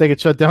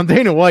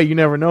Dana White, you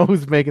never know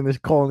who's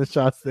calling the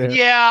shots there.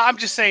 Yeah, I'm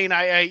just saying.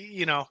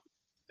 The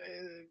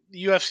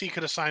UFC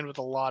could have signed with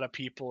a lot of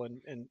people,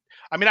 and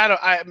I mean,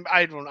 I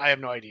have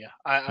no idea.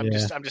 I'm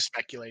just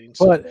speculating.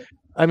 So. But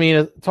I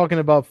mean, talking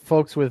about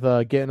folks with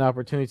getting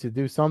opportunities to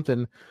do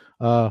something,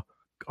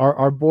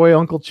 our boy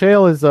Uncle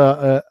Chael has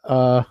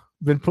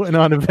been putting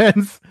on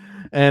events,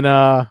 and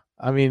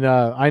I mean,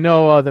 I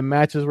know the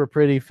matches were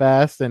pretty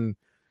fast, and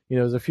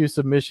there's a few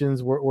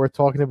submissions we're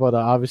talking about.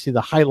 Obviously,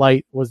 the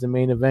highlight was the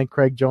main event: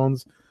 Craig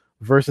Jones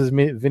versus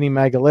Vinny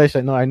Magalhaes.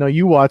 I know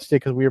you watched it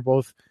because we were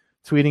both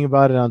tweeting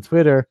about it on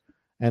Twitter,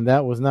 and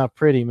that was not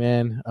pretty,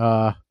 man.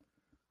 I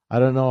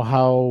don't know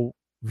how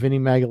Vinny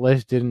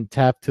Magalhaes didn't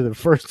tap to the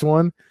first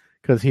one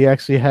because he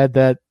actually had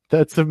that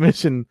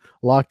submission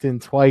locked in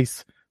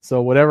twice.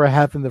 So whatever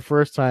happened the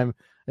first time,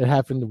 it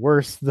happened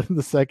worse than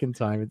the second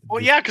time.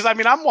 Well, yeah, because I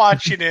mean, I'm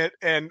watching it,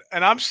 and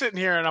I'm sitting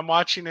here and I'm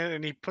watching it,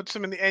 and he puts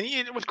him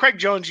in with Craig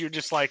Jones, you're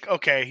just like,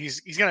 okay,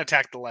 he's gonna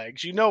attack the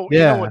legs, you know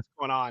what's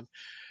going on,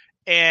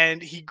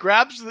 and he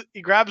grabs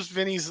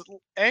Vinny's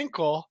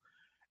ankle,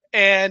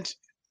 and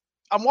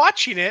I'm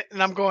watching it,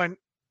 and I'm going,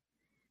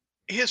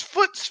 his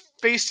foot's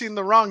facing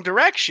the wrong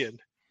direction.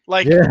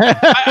 Like,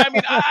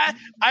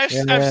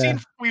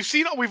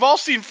 we've all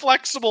seen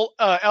flexible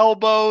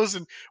elbows,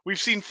 and we've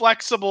seen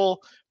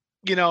flexible,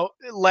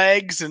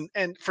 legs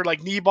and for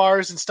like knee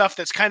bars and stuff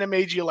that's kind of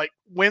made you like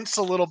wince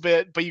a little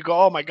bit, but you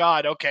go, oh my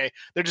God, okay,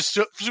 they're just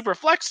super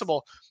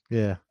flexible.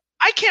 Yeah.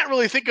 I can't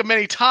really think of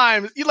many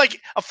times like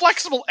a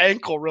flexible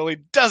ankle really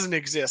doesn't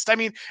exist. I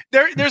mean,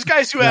 there's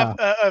guys who have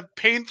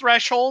pain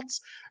thresholds,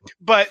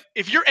 but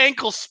if your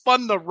ankle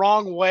spun the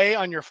wrong way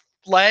on your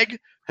leg,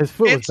 his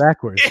foot was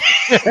backwards.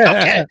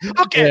 Okay.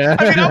 Yeah.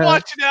 I mean, I'm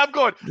watching it. I'm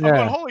going,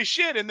 holy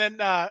shit. And then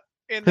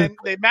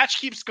the match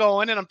keeps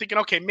going, and I'm thinking,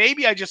 okay,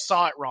 maybe I just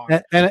saw it wrong.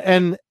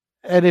 And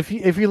and if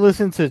you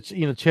listen to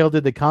Chael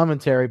did the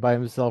commentary by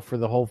himself for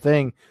the whole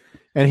thing,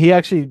 and he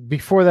actually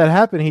before that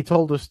happened, he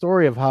told a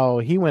story of how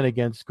he went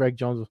against Greg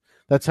Jones.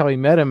 That's how he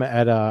met him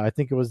at I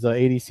think it was the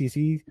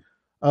ADCC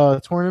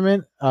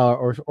tournament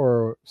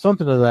or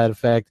something to that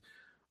effect.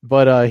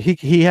 But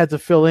he had to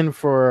fill in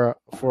for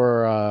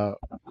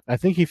I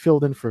think he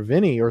filled in for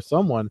Vinny or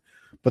someone.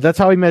 But that's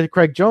how he met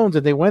Craig Jones,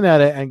 and they went at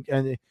it,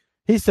 and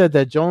he said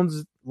that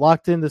Jones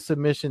locked in the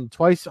submission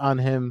twice on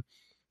him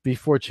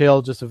before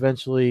Chael just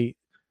eventually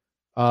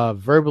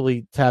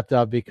verbally tapped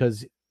out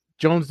because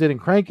Jones didn't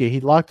crank it.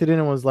 He locked it in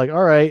and was like,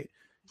 all right,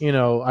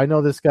 I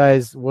know this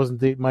guy's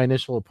wasn't my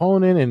initial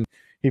opponent, and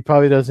he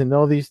probably doesn't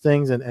know these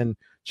things. And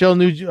Chael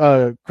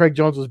knew Craig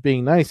Jones was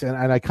being nice, and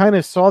I kind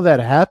of saw that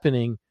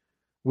happening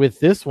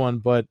with this one,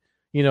 but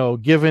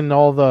given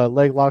all the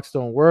leg locks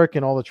don't work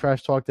and all the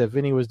trash talk that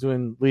Vinny was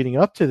doing leading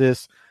up to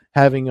this,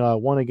 having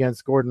won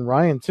against Gordon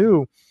Ryan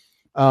too,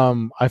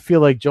 I feel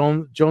like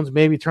Jones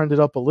maybe turned it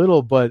up a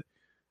little, but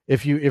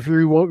if you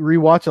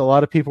rewatch, a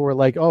lot of people were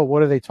like, "Oh,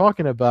 what are they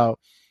talking about?"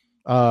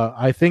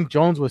 I think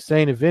Jones was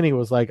saying to Vinny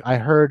was like, "I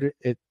heard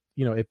it,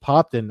 it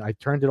popped and I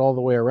turned it all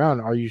the way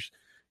around. Are you?"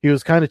 He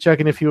was kind of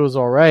checking if he was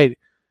all right,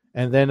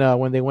 and then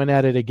when they went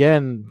at it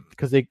again,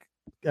 because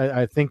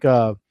I think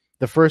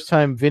the first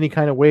time Vinny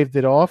kind of waved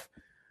it off,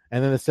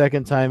 and then the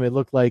second time it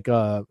looked like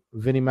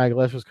Vinny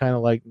Magalesh was kind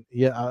of like,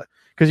 yeah,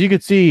 because you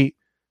could see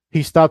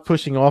he stopped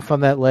pushing off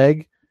on that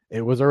leg.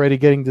 It was already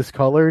getting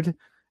discolored,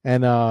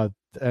 and I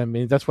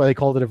mean that's why they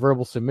called it a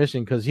verbal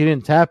submission because he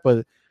didn't tap,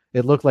 but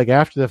it looked like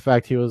after the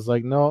fact he was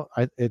like, no,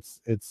 it's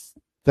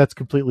that's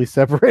completely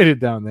separated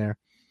down there.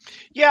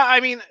 Yeah,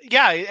 I mean,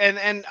 yeah,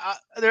 and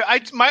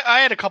I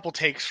had a couple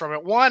takes from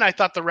it. One, I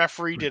thought the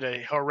referee did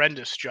a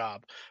horrendous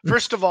job.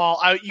 First of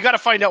all, you got to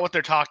find out what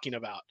they're talking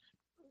about.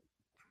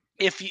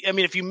 If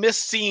you miss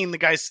seeing the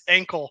guy's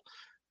ankle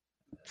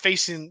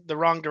facing the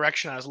wrong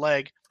direction on his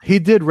leg, he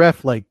did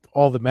ref like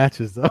all the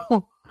matches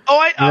though.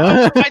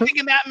 I think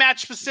in that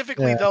match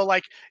specifically though,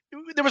 like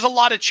there was a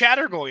lot of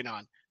chatter going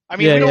on. I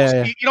mean,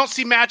 you don't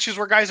see matches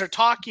where guys are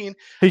talking.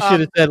 He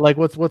should have said like,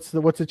 "What's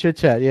the chit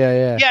chat?"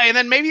 Yeah. Yeah, and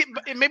then maybe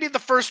the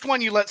first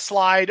one you let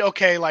slide.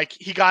 Okay, like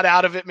he got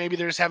out of it. Maybe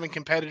they're just having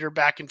competitor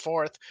back and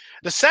forth.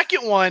 The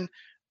second one,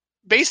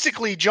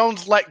 basically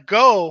Jones let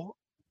go.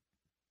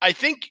 I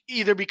think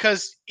either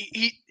because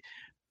you're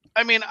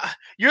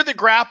the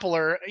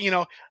grappler.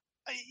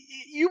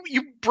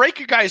 You break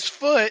a guy's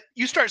foot,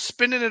 you start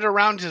spinning it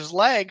around his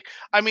leg.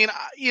 I mean,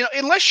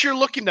 unless you're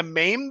looking to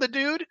maim the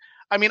dude.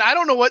 I mean, I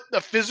don't know what the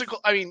physical.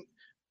 I mean,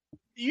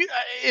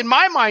 in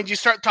my mind, you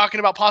start talking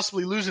about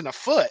possibly losing a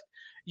foot.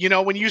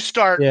 When you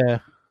start. Yeah.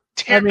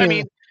 I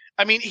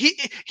mean,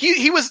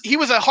 he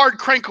was a hard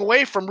crank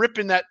away from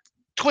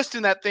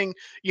twisting that thing.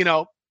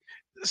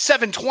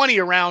 720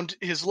 around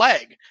his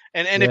leg,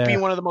 and it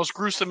being one of the most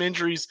gruesome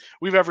injuries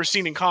we've ever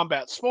seen in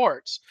combat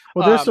sports.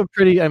 Well, there's some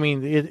pretty. I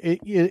mean,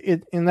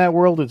 it in that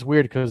world it's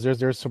weird because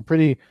there's some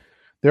pretty.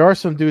 There are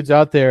some dudes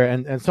out there,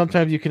 and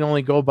sometimes you can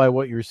only go by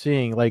what you're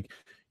seeing. Like,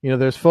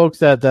 there's folks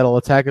that'll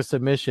attack a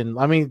submission.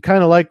 I mean,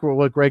 kind of like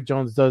what Greg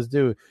Jones does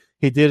do.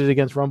 He did it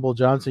against Rumble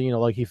Johnson.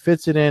 Like he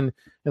fits it in,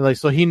 and like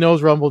so he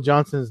knows Rumble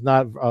Johnson is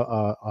not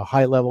a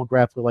high level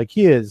grappler like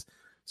he is.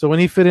 So when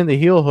he fit in the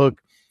heel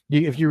hook,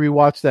 if you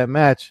rewatch that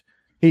match,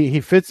 he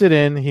fits it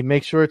in, he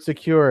makes sure it's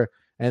secure,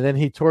 and then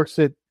he torques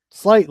it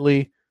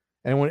slightly.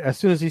 And as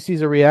soon as he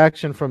sees a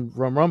reaction from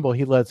Rumble,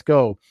 he lets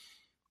go.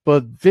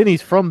 But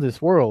Vinny's from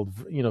this world.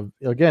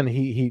 Again,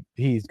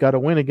 he's got to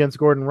win against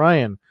Gordon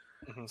Ryan.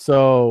 Mm-hmm.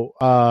 So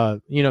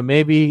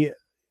maybe I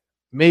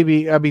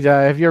mean,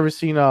 have you ever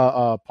seen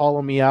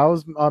Paulo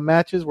Miao's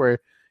matches where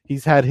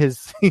he's had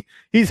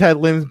he's had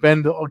limbs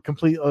bend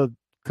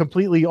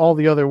completely all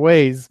the other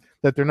ways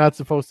that they're not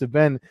supposed to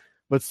bend,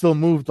 but still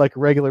moved like a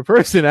regular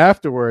person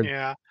afterward.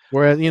 Yeah.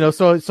 Whereas,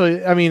 so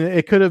I mean,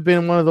 it could have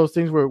been one of those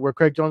things where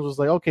Craig Jones was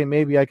like, okay,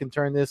 maybe I can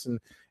turn this and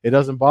it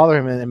doesn't bother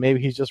him, and maybe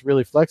he's just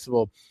really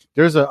flexible.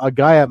 There's a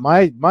guy at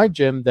my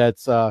gym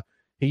that's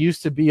he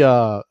used to be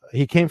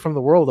he came from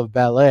the world of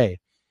ballet.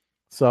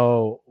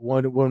 So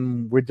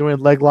when we're doing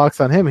leg locks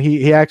on him,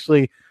 he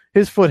actually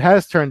his foot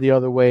has turned the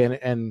other way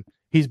and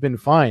he's been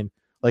fine.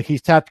 Like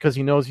he's tapped because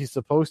he knows he's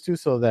supposed to,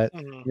 so that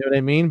you know what I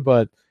mean.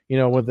 But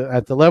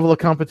at the level of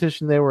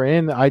competition they were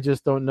in, I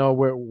just don't know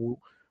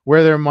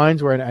where their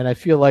minds were, and I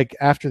feel like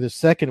after the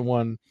second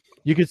one,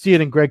 you could see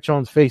it in Greg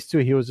Jones' face too.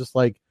 He was just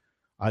like,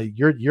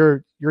 "You're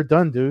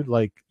done, dude."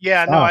 Like,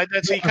 yeah, stop.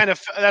 No,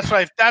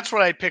 that's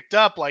what I picked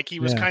up. Like he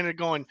was kind of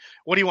going,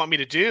 "What do you want me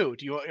to do?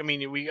 Are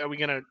we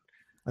gonna?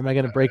 Am I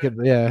gonna break it?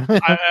 Yeah.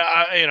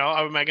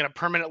 Am I gonna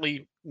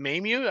permanently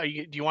maim you?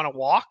 Do you want to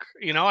walk?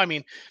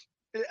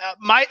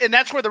 And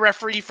that's where the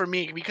referee for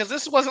me, because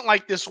this wasn't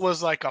like this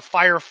was like a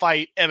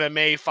firefight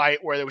MMA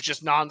fight where there was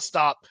just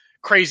nonstop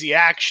crazy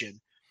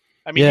action.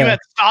 I mean, you had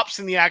stops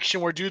in the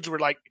action where dudes were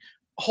like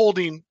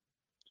holding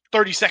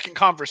 30-second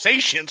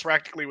conversations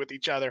practically with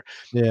each other.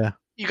 Yeah.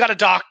 You got a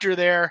doctor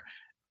there.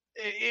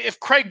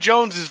 If Craig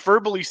Jones is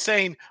verbally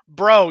saying,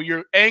 "Bro,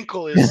 your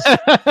ankle is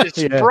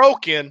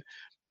broken,"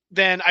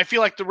 then I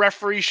feel like the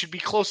referee should be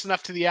close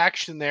enough to the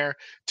action there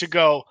to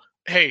go,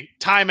 hey,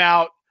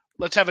 timeout.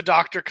 Let's have a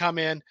doctor come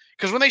in.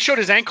 Because when they showed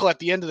his ankle at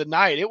the end of the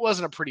night, it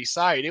wasn't a pretty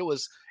sight. It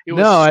was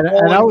No, and I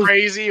swollen was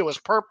crazy. It was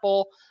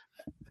purple.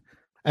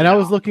 and I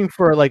was looking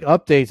for like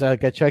updates.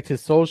 Like I checked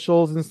his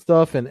socials and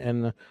stuff,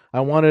 and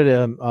I wanted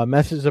a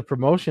message of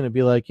promotion to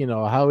be like,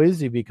 how is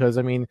he? Because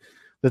I mean,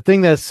 the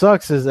thing that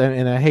sucks is,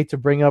 and I hate to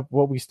bring up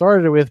what we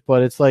started with,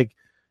 but it's like,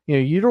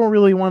 you don't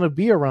really want to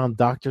be around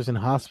doctors and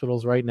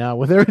hospitals right now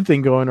with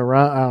everything going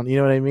around. You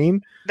know what I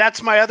mean?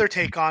 That's my other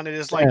take on it.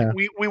 Is like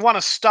we want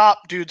to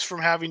stop dudes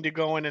from having to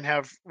go in and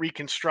have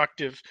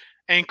reconstructive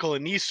ankle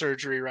and knee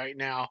surgery right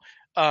now,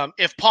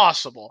 if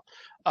possible.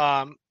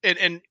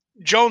 And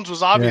Jones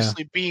was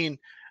obviously being.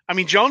 I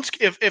mean, Jones.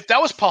 If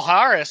that was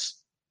Palhares,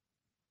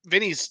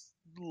 Vinny's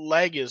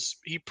leg is.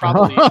 He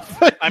probably.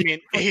 I mean,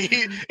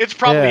 it's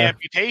probably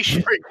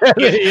amputation.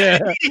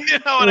 Yeah, you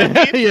know what I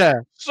mean. Yeah.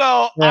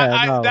 So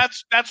no.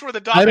 that's where the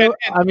dog.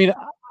 I mean,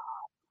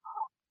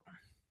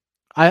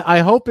 I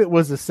hope it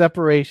was a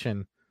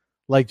separation,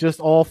 like just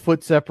all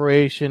foot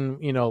separation.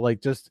 Like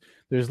just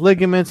there's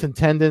ligaments and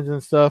tendons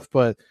and stuff,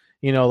 but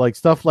like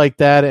stuff like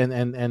that.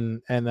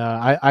 And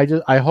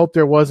I hope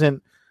there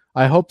wasn't.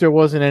 I hope there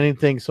wasn't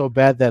anything so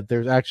bad that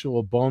there's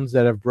actual bones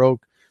that have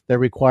broke that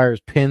requires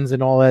pins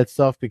and all that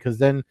stuff. Because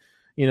then,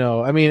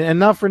 I mean, and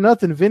not for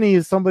nothing, Vinny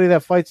is somebody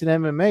that fights in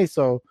MMA.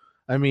 So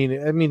I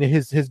mean,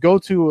 his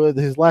go-to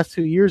his last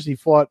 2 years he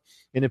fought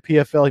in the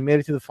PFL. He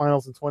made it to the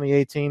finals in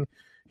 2018.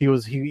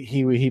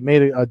 He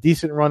made a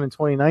decent run in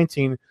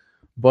 2019.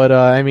 But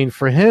I mean,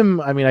 for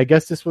him, I mean, I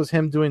guess this was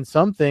him doing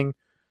something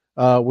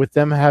with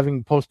them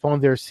having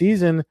postponed their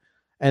season,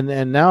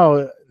 and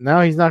now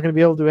he's not going to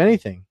be able to do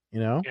anything.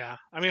 Yeah,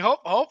 I mean,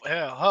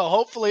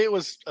 hopefully it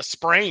was a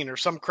sprain or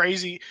some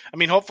crazy. I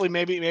mean, hopefully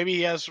maybe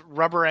he has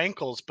rubber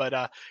ankles,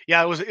 but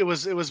yeah, it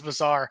was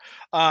bizarre.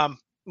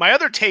 My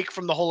other take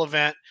from the whole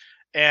event,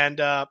 and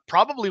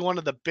probably one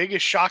of the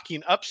biggest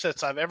shocking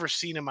upsets I've ever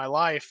seen in my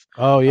life.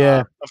 Oh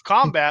yeah, of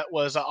combat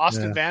was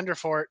Austin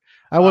Vanderfort.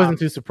 I wasn't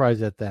too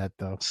surprised at that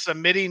though.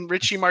 Submitting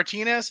Richie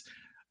Martinez,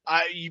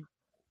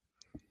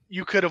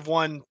 you could have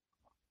won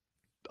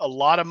a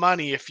lot of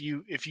money if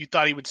you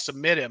thought he would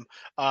submit him.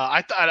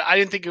 I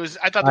didn't think it was.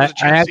 I thought there was a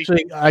chance.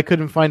 I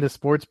couldn't find a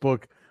sports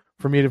book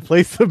for me to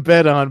place a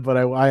bet on, but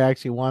I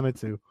actually wanted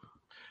to.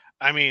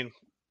 I mean,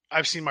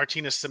 I've seen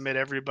Martinez submit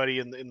everybody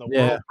in the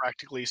world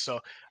practically,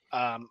 so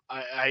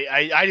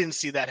I didn't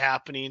see that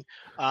happening.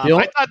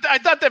 I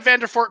thought that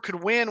Vanderfort could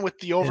win with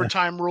the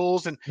overtime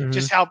rules and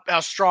just how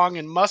strong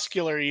and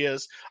muscular he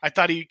is. I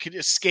thought he could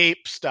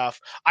escape stuff.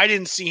 I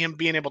didn't see him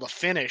being able to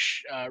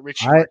finish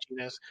Richie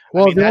Martinez.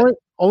 Well, I mean,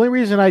 only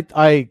reason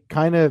I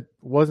kind of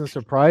wasn't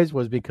surprised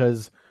was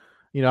because,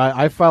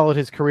 I followed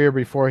his career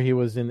before he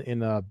was in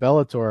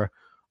Bellator.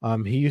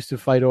 He used to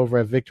fight over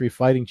at Victory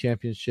Fighting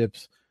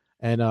Championships.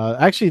 And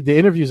actually, the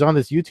interview's on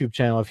this YouTube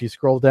channel. If you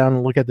scroll down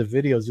and look at the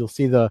videos, you'll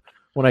see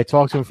when I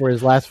talked to him for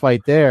his last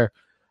fight there.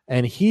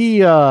 And he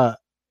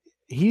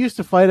used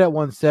to fight at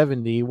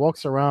 170. He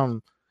walks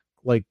around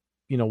like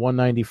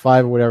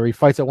 195 or whatever. He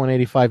fights at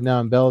 185 now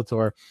in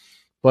Bellator.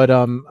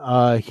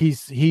 But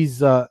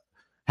he's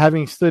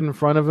having stood in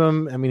front of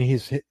him. I mean,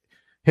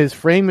 his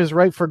frame is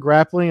right for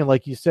grappling, and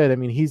like you said, I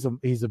mean, he's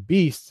a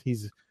beast.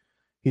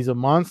 He's a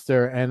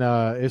monster.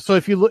 And so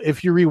if you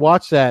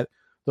rewatch that.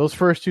 Those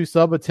first two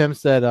sub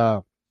attempts that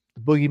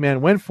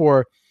Boogeyman went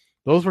for,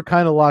 those were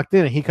kind of locked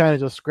in, and he kind of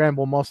just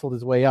scramble muscled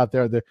his way out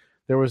there.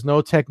 There was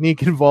no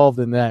technique involved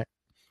in that,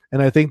 and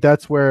I think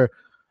that's where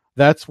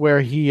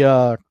he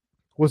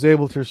was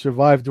able to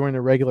survive during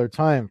the regular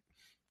time.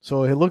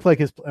 So it looked like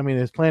his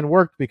plan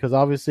worked because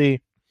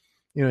obviously,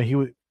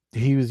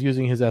 he was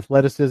using his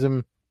athleticism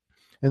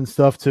and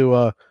stuff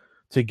to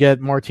get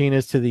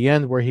Martinez to the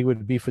end where he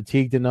would be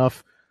fatigued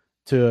enough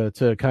to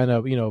kind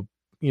of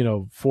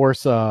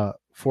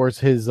force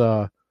his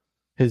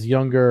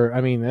younger.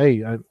 I mean,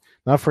 hey,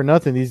 not for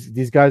nothing.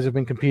 These guys have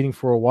been competing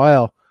for a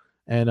while,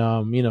 and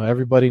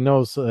everybody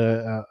knows.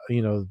 I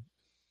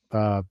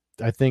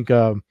think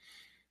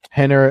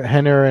Henner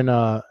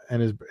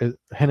and his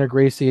Henner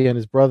Gracie and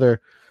his brother.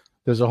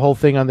 There's a whole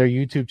thing on their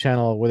YouTube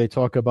channel where they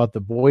talk about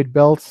the Boyd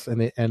belts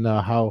and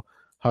how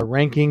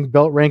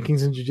belt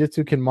rankings in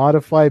jiu-jitsu can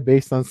modify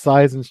based on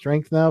size and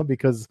strength now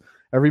because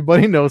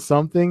everybody knows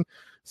something.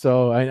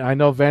 So I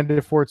know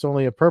Vanderfort's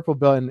only a purple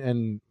belt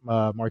and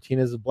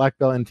Martinez is a black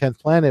belt in 10th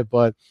Planet,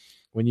 but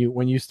when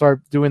you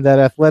start doing that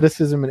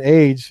athleticism and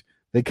age,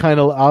 they kind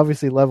of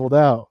obviously leveled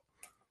out.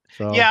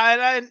 So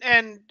yeah,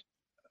 and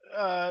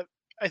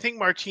I think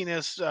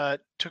Martinez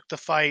took the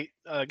fight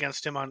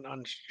against him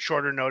on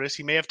shorter notice.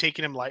 He may have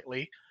taken him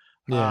lightly.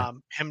 Yeah.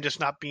 Him just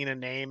not being a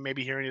name,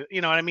 maybe hearing,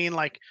 you know what I mean?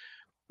 Like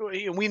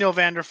we know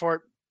Vanderfort.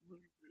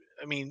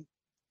 I mean,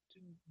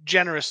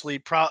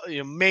 generously,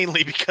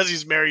 mainly because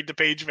he's married to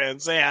Paige Van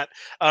Zant,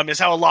 is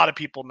how a lot of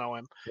people know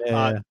him.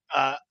 Yeah.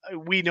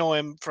 We know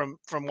him from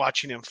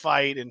watching him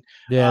fight, and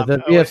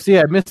the UFC.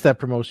 I missed that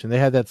promotion. They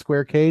had that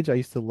square cage. I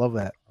used to love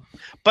that.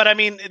 But I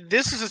mean,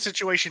 this is a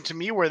situation to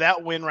me where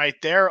that win right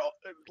there,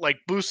 like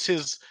boosts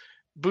his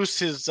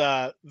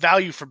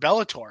value for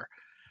Bellator.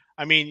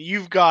 I mean,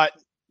 you've got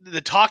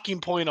the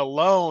talking point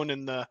alone,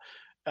 and the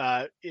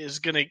is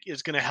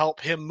gonna help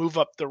him move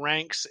up the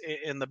ranks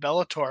in the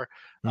Bellator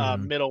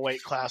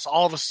middleweight class.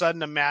 All of a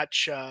sudden, a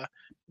match,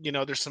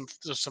 there's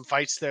some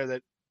fights there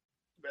that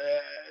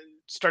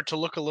start to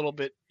look a little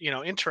bit,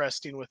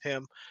 interesting with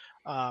him.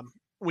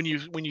 When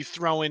you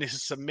throw in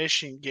his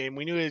submission game,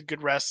 we knew he had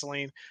good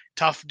wrestling,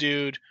 tough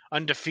dude,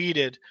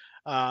 undefeated.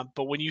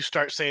 But when you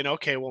start saying,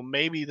 okay, well,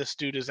 maybe this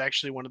dude is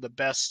actually one of the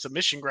best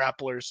submission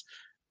grapplers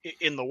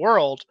in the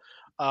world,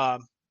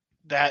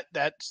 that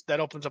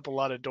opens up a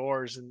lot of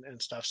doors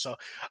and stuff. So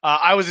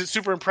I was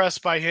super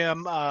impressed by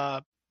him.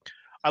 I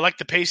like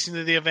the pacing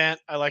of the event.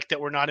 I like that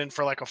we're not in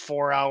for like a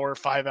 4-hour,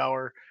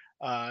 5-hour,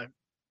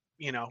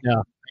 Yeah, I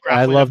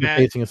grappling love the event.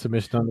 pacing of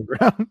submission on the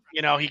ground.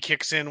 He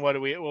kicks in. What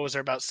was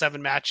there, about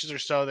 7 matches or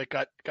so that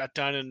got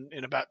done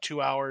in about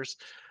 2 hours.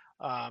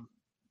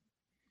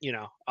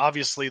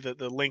 Obviously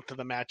the length of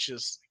the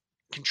matches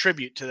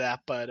contribute to that,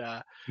 but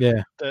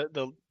Yeah,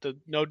 the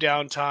no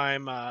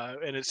downtime,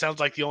 and it sounds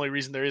like the only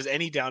reason there is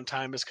any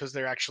downtime is because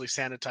they're actually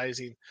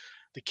sanitizing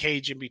the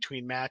cage in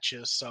between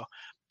matches. So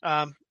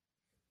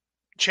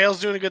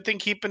Chael's doing a good thing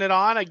keeping it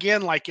on.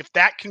 Again, like if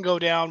that can go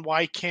down,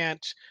 why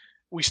can't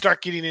we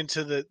start getting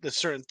into the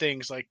certain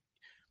things? Like,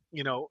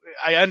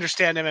 I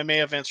understand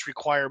MMA events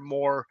require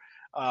more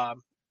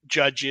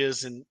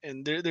judges, and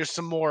there's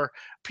some more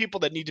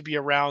people that need to be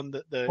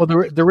around well,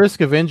 the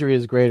risk of injury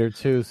is greater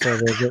too, so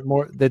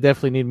they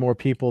definitely need more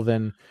people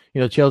than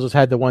Chael just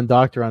had the one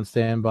doctor on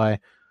standby.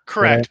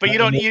 Correct, but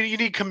you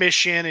need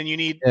commission, and you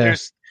need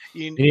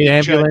you need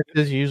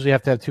ambulances. You usually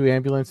have to have 2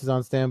 ambulances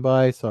on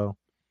standby. So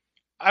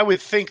I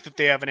would think that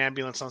they have an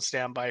ambulance on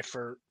standby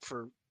for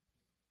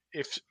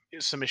if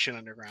submission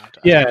underground.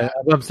 Yeah,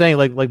 I'm saying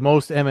like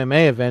most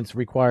MMA events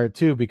require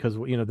 2 because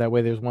that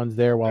way there's one's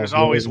there while there's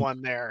always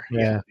one there.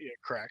 Yeah,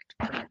 correct.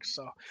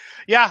 So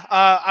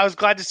I was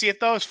glad to see it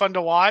though. It was fun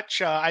to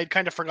watch. I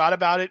kind of forgot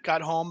about it.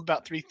 Got home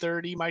about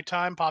 3:30 my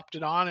time, popped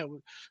it on. It was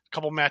a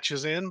couple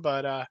matches in,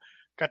 but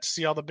got to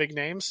see all the big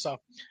names. So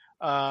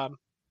it's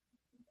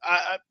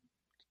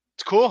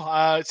cool.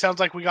 It sounds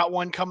like we got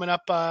one coming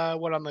up.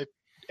 On the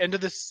end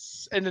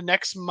of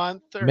next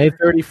month, or May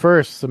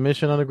 31st,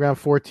 submission underground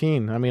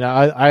 14. I mean,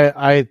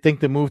 I think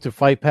the move to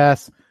Fight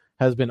Pass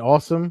has been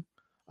awesome.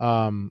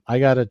 I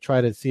got to try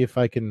to see if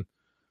I can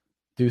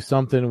do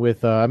something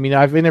with. I mean,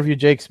 I've interviewed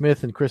Jake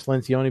Smith and Chris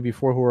Lencioni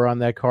before, who were on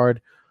that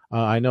card.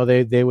 I know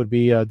they would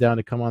be down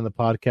to come on the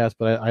podcast,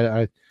 but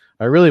I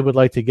really would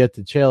like to get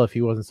to Chael if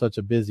he wasn't such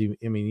a busy.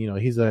 I mean,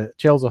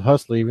 Chael's a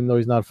hustler, even though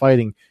he's not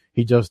fighting.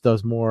 He just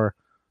does more.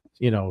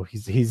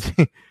 He's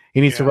he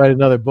needs to write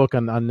another book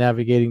on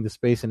navigating the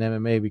space in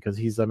MMA, because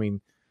he's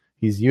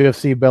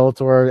UFC,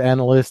 Bellator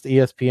analyst,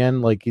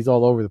 ESPN, like he's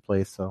all over the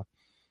place. So,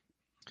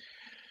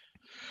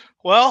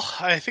 well,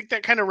 I think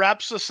that kind of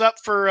wraps us up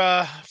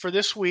for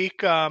this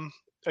week.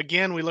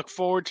 Again, we look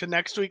forward to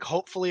next week,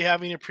 hopefully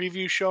having a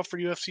preview show for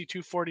UFC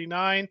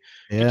 249.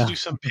 Get to do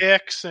some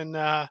picks and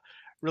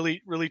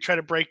really try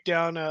to break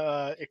down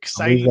a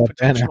exciting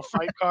potential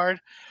fight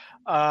card.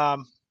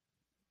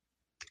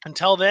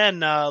 Until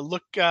then,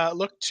 look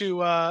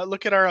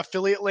at our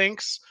affiliate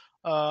links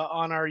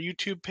on our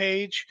YouTube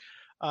page,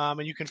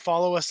 and you can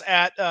follow us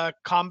at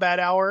Combat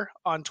Hour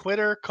on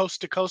Twitter,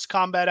 Coast to Coast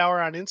Combat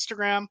Hour on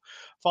Instagram.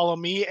 Follow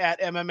me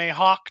at MMA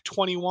Hawk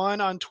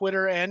 21 on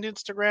Twitter and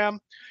Instagram.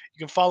 You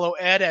can follow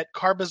Ed at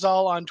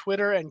Carbazol on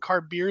Twitter and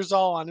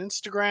Carbeerzol on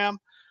Instagram.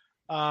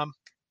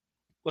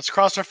 Let's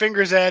cross our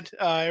fingers, Ed.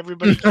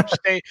 Everybody keep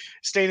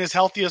staying as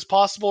healthy as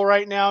possible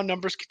right now.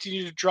 Numbers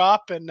continue to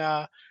drop, and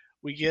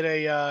we get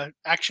a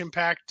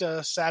action-packed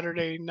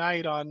Saturday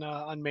night on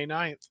May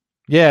 9th.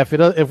 Yeah,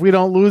 if we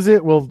don't lose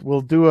it,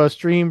 we'll do a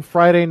stream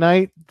Friday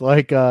night,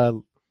 like a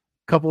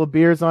couple of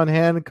beers on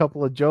hand, a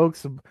couple of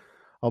jokes.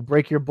 I'll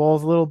break your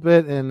balls a little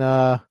bit,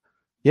 and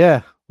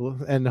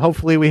and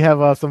hopefully we have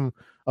a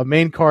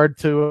main card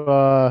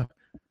to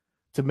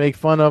make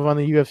fun of on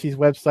the UFC's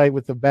website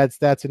with the bad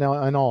stats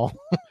and all.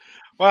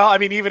 Well, I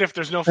mean, even if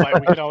there's no fight,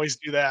 we can always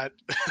do that.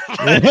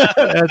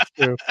 That's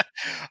true.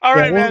 All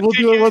right, man.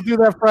 We'll do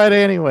that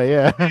Friday anyway.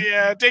 Yeah.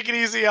 Yeah. Take it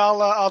easy.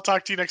 I'll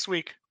talk to you next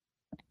week.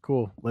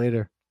 Cool.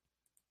 Later.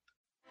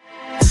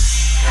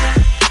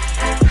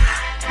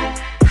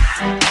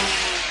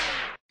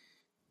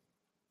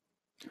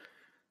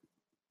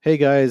 Hey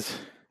guys,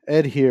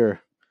 Ed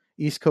here,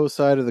 East Coast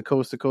side of the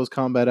Coast to Coast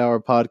Combat Hour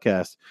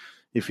podcast.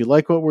 If you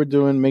like what we're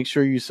doing, make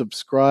sure you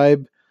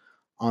subscribe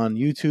on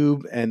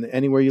YouTube and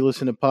anywhere you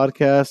listen to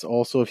podcasts.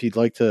 Also, if you'd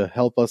like to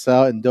help us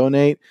out and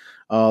donate,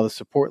 the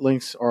support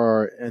links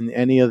are in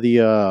any of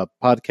the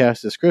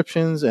podcast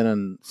descriptions,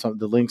 and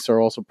the links are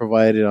also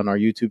provided on our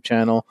YouTube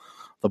channel,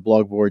 The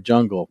Blogboard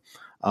Jungle.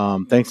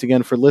 Thanks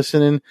again for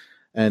listening,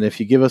 and if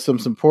you give us some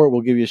support,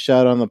 we'll give you a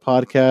shout out on the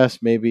podcast,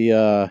 maybe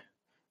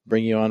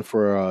bring you on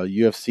for a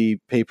UFC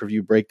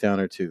pay-per-view breakdown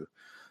or two.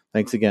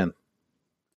 Thanks again.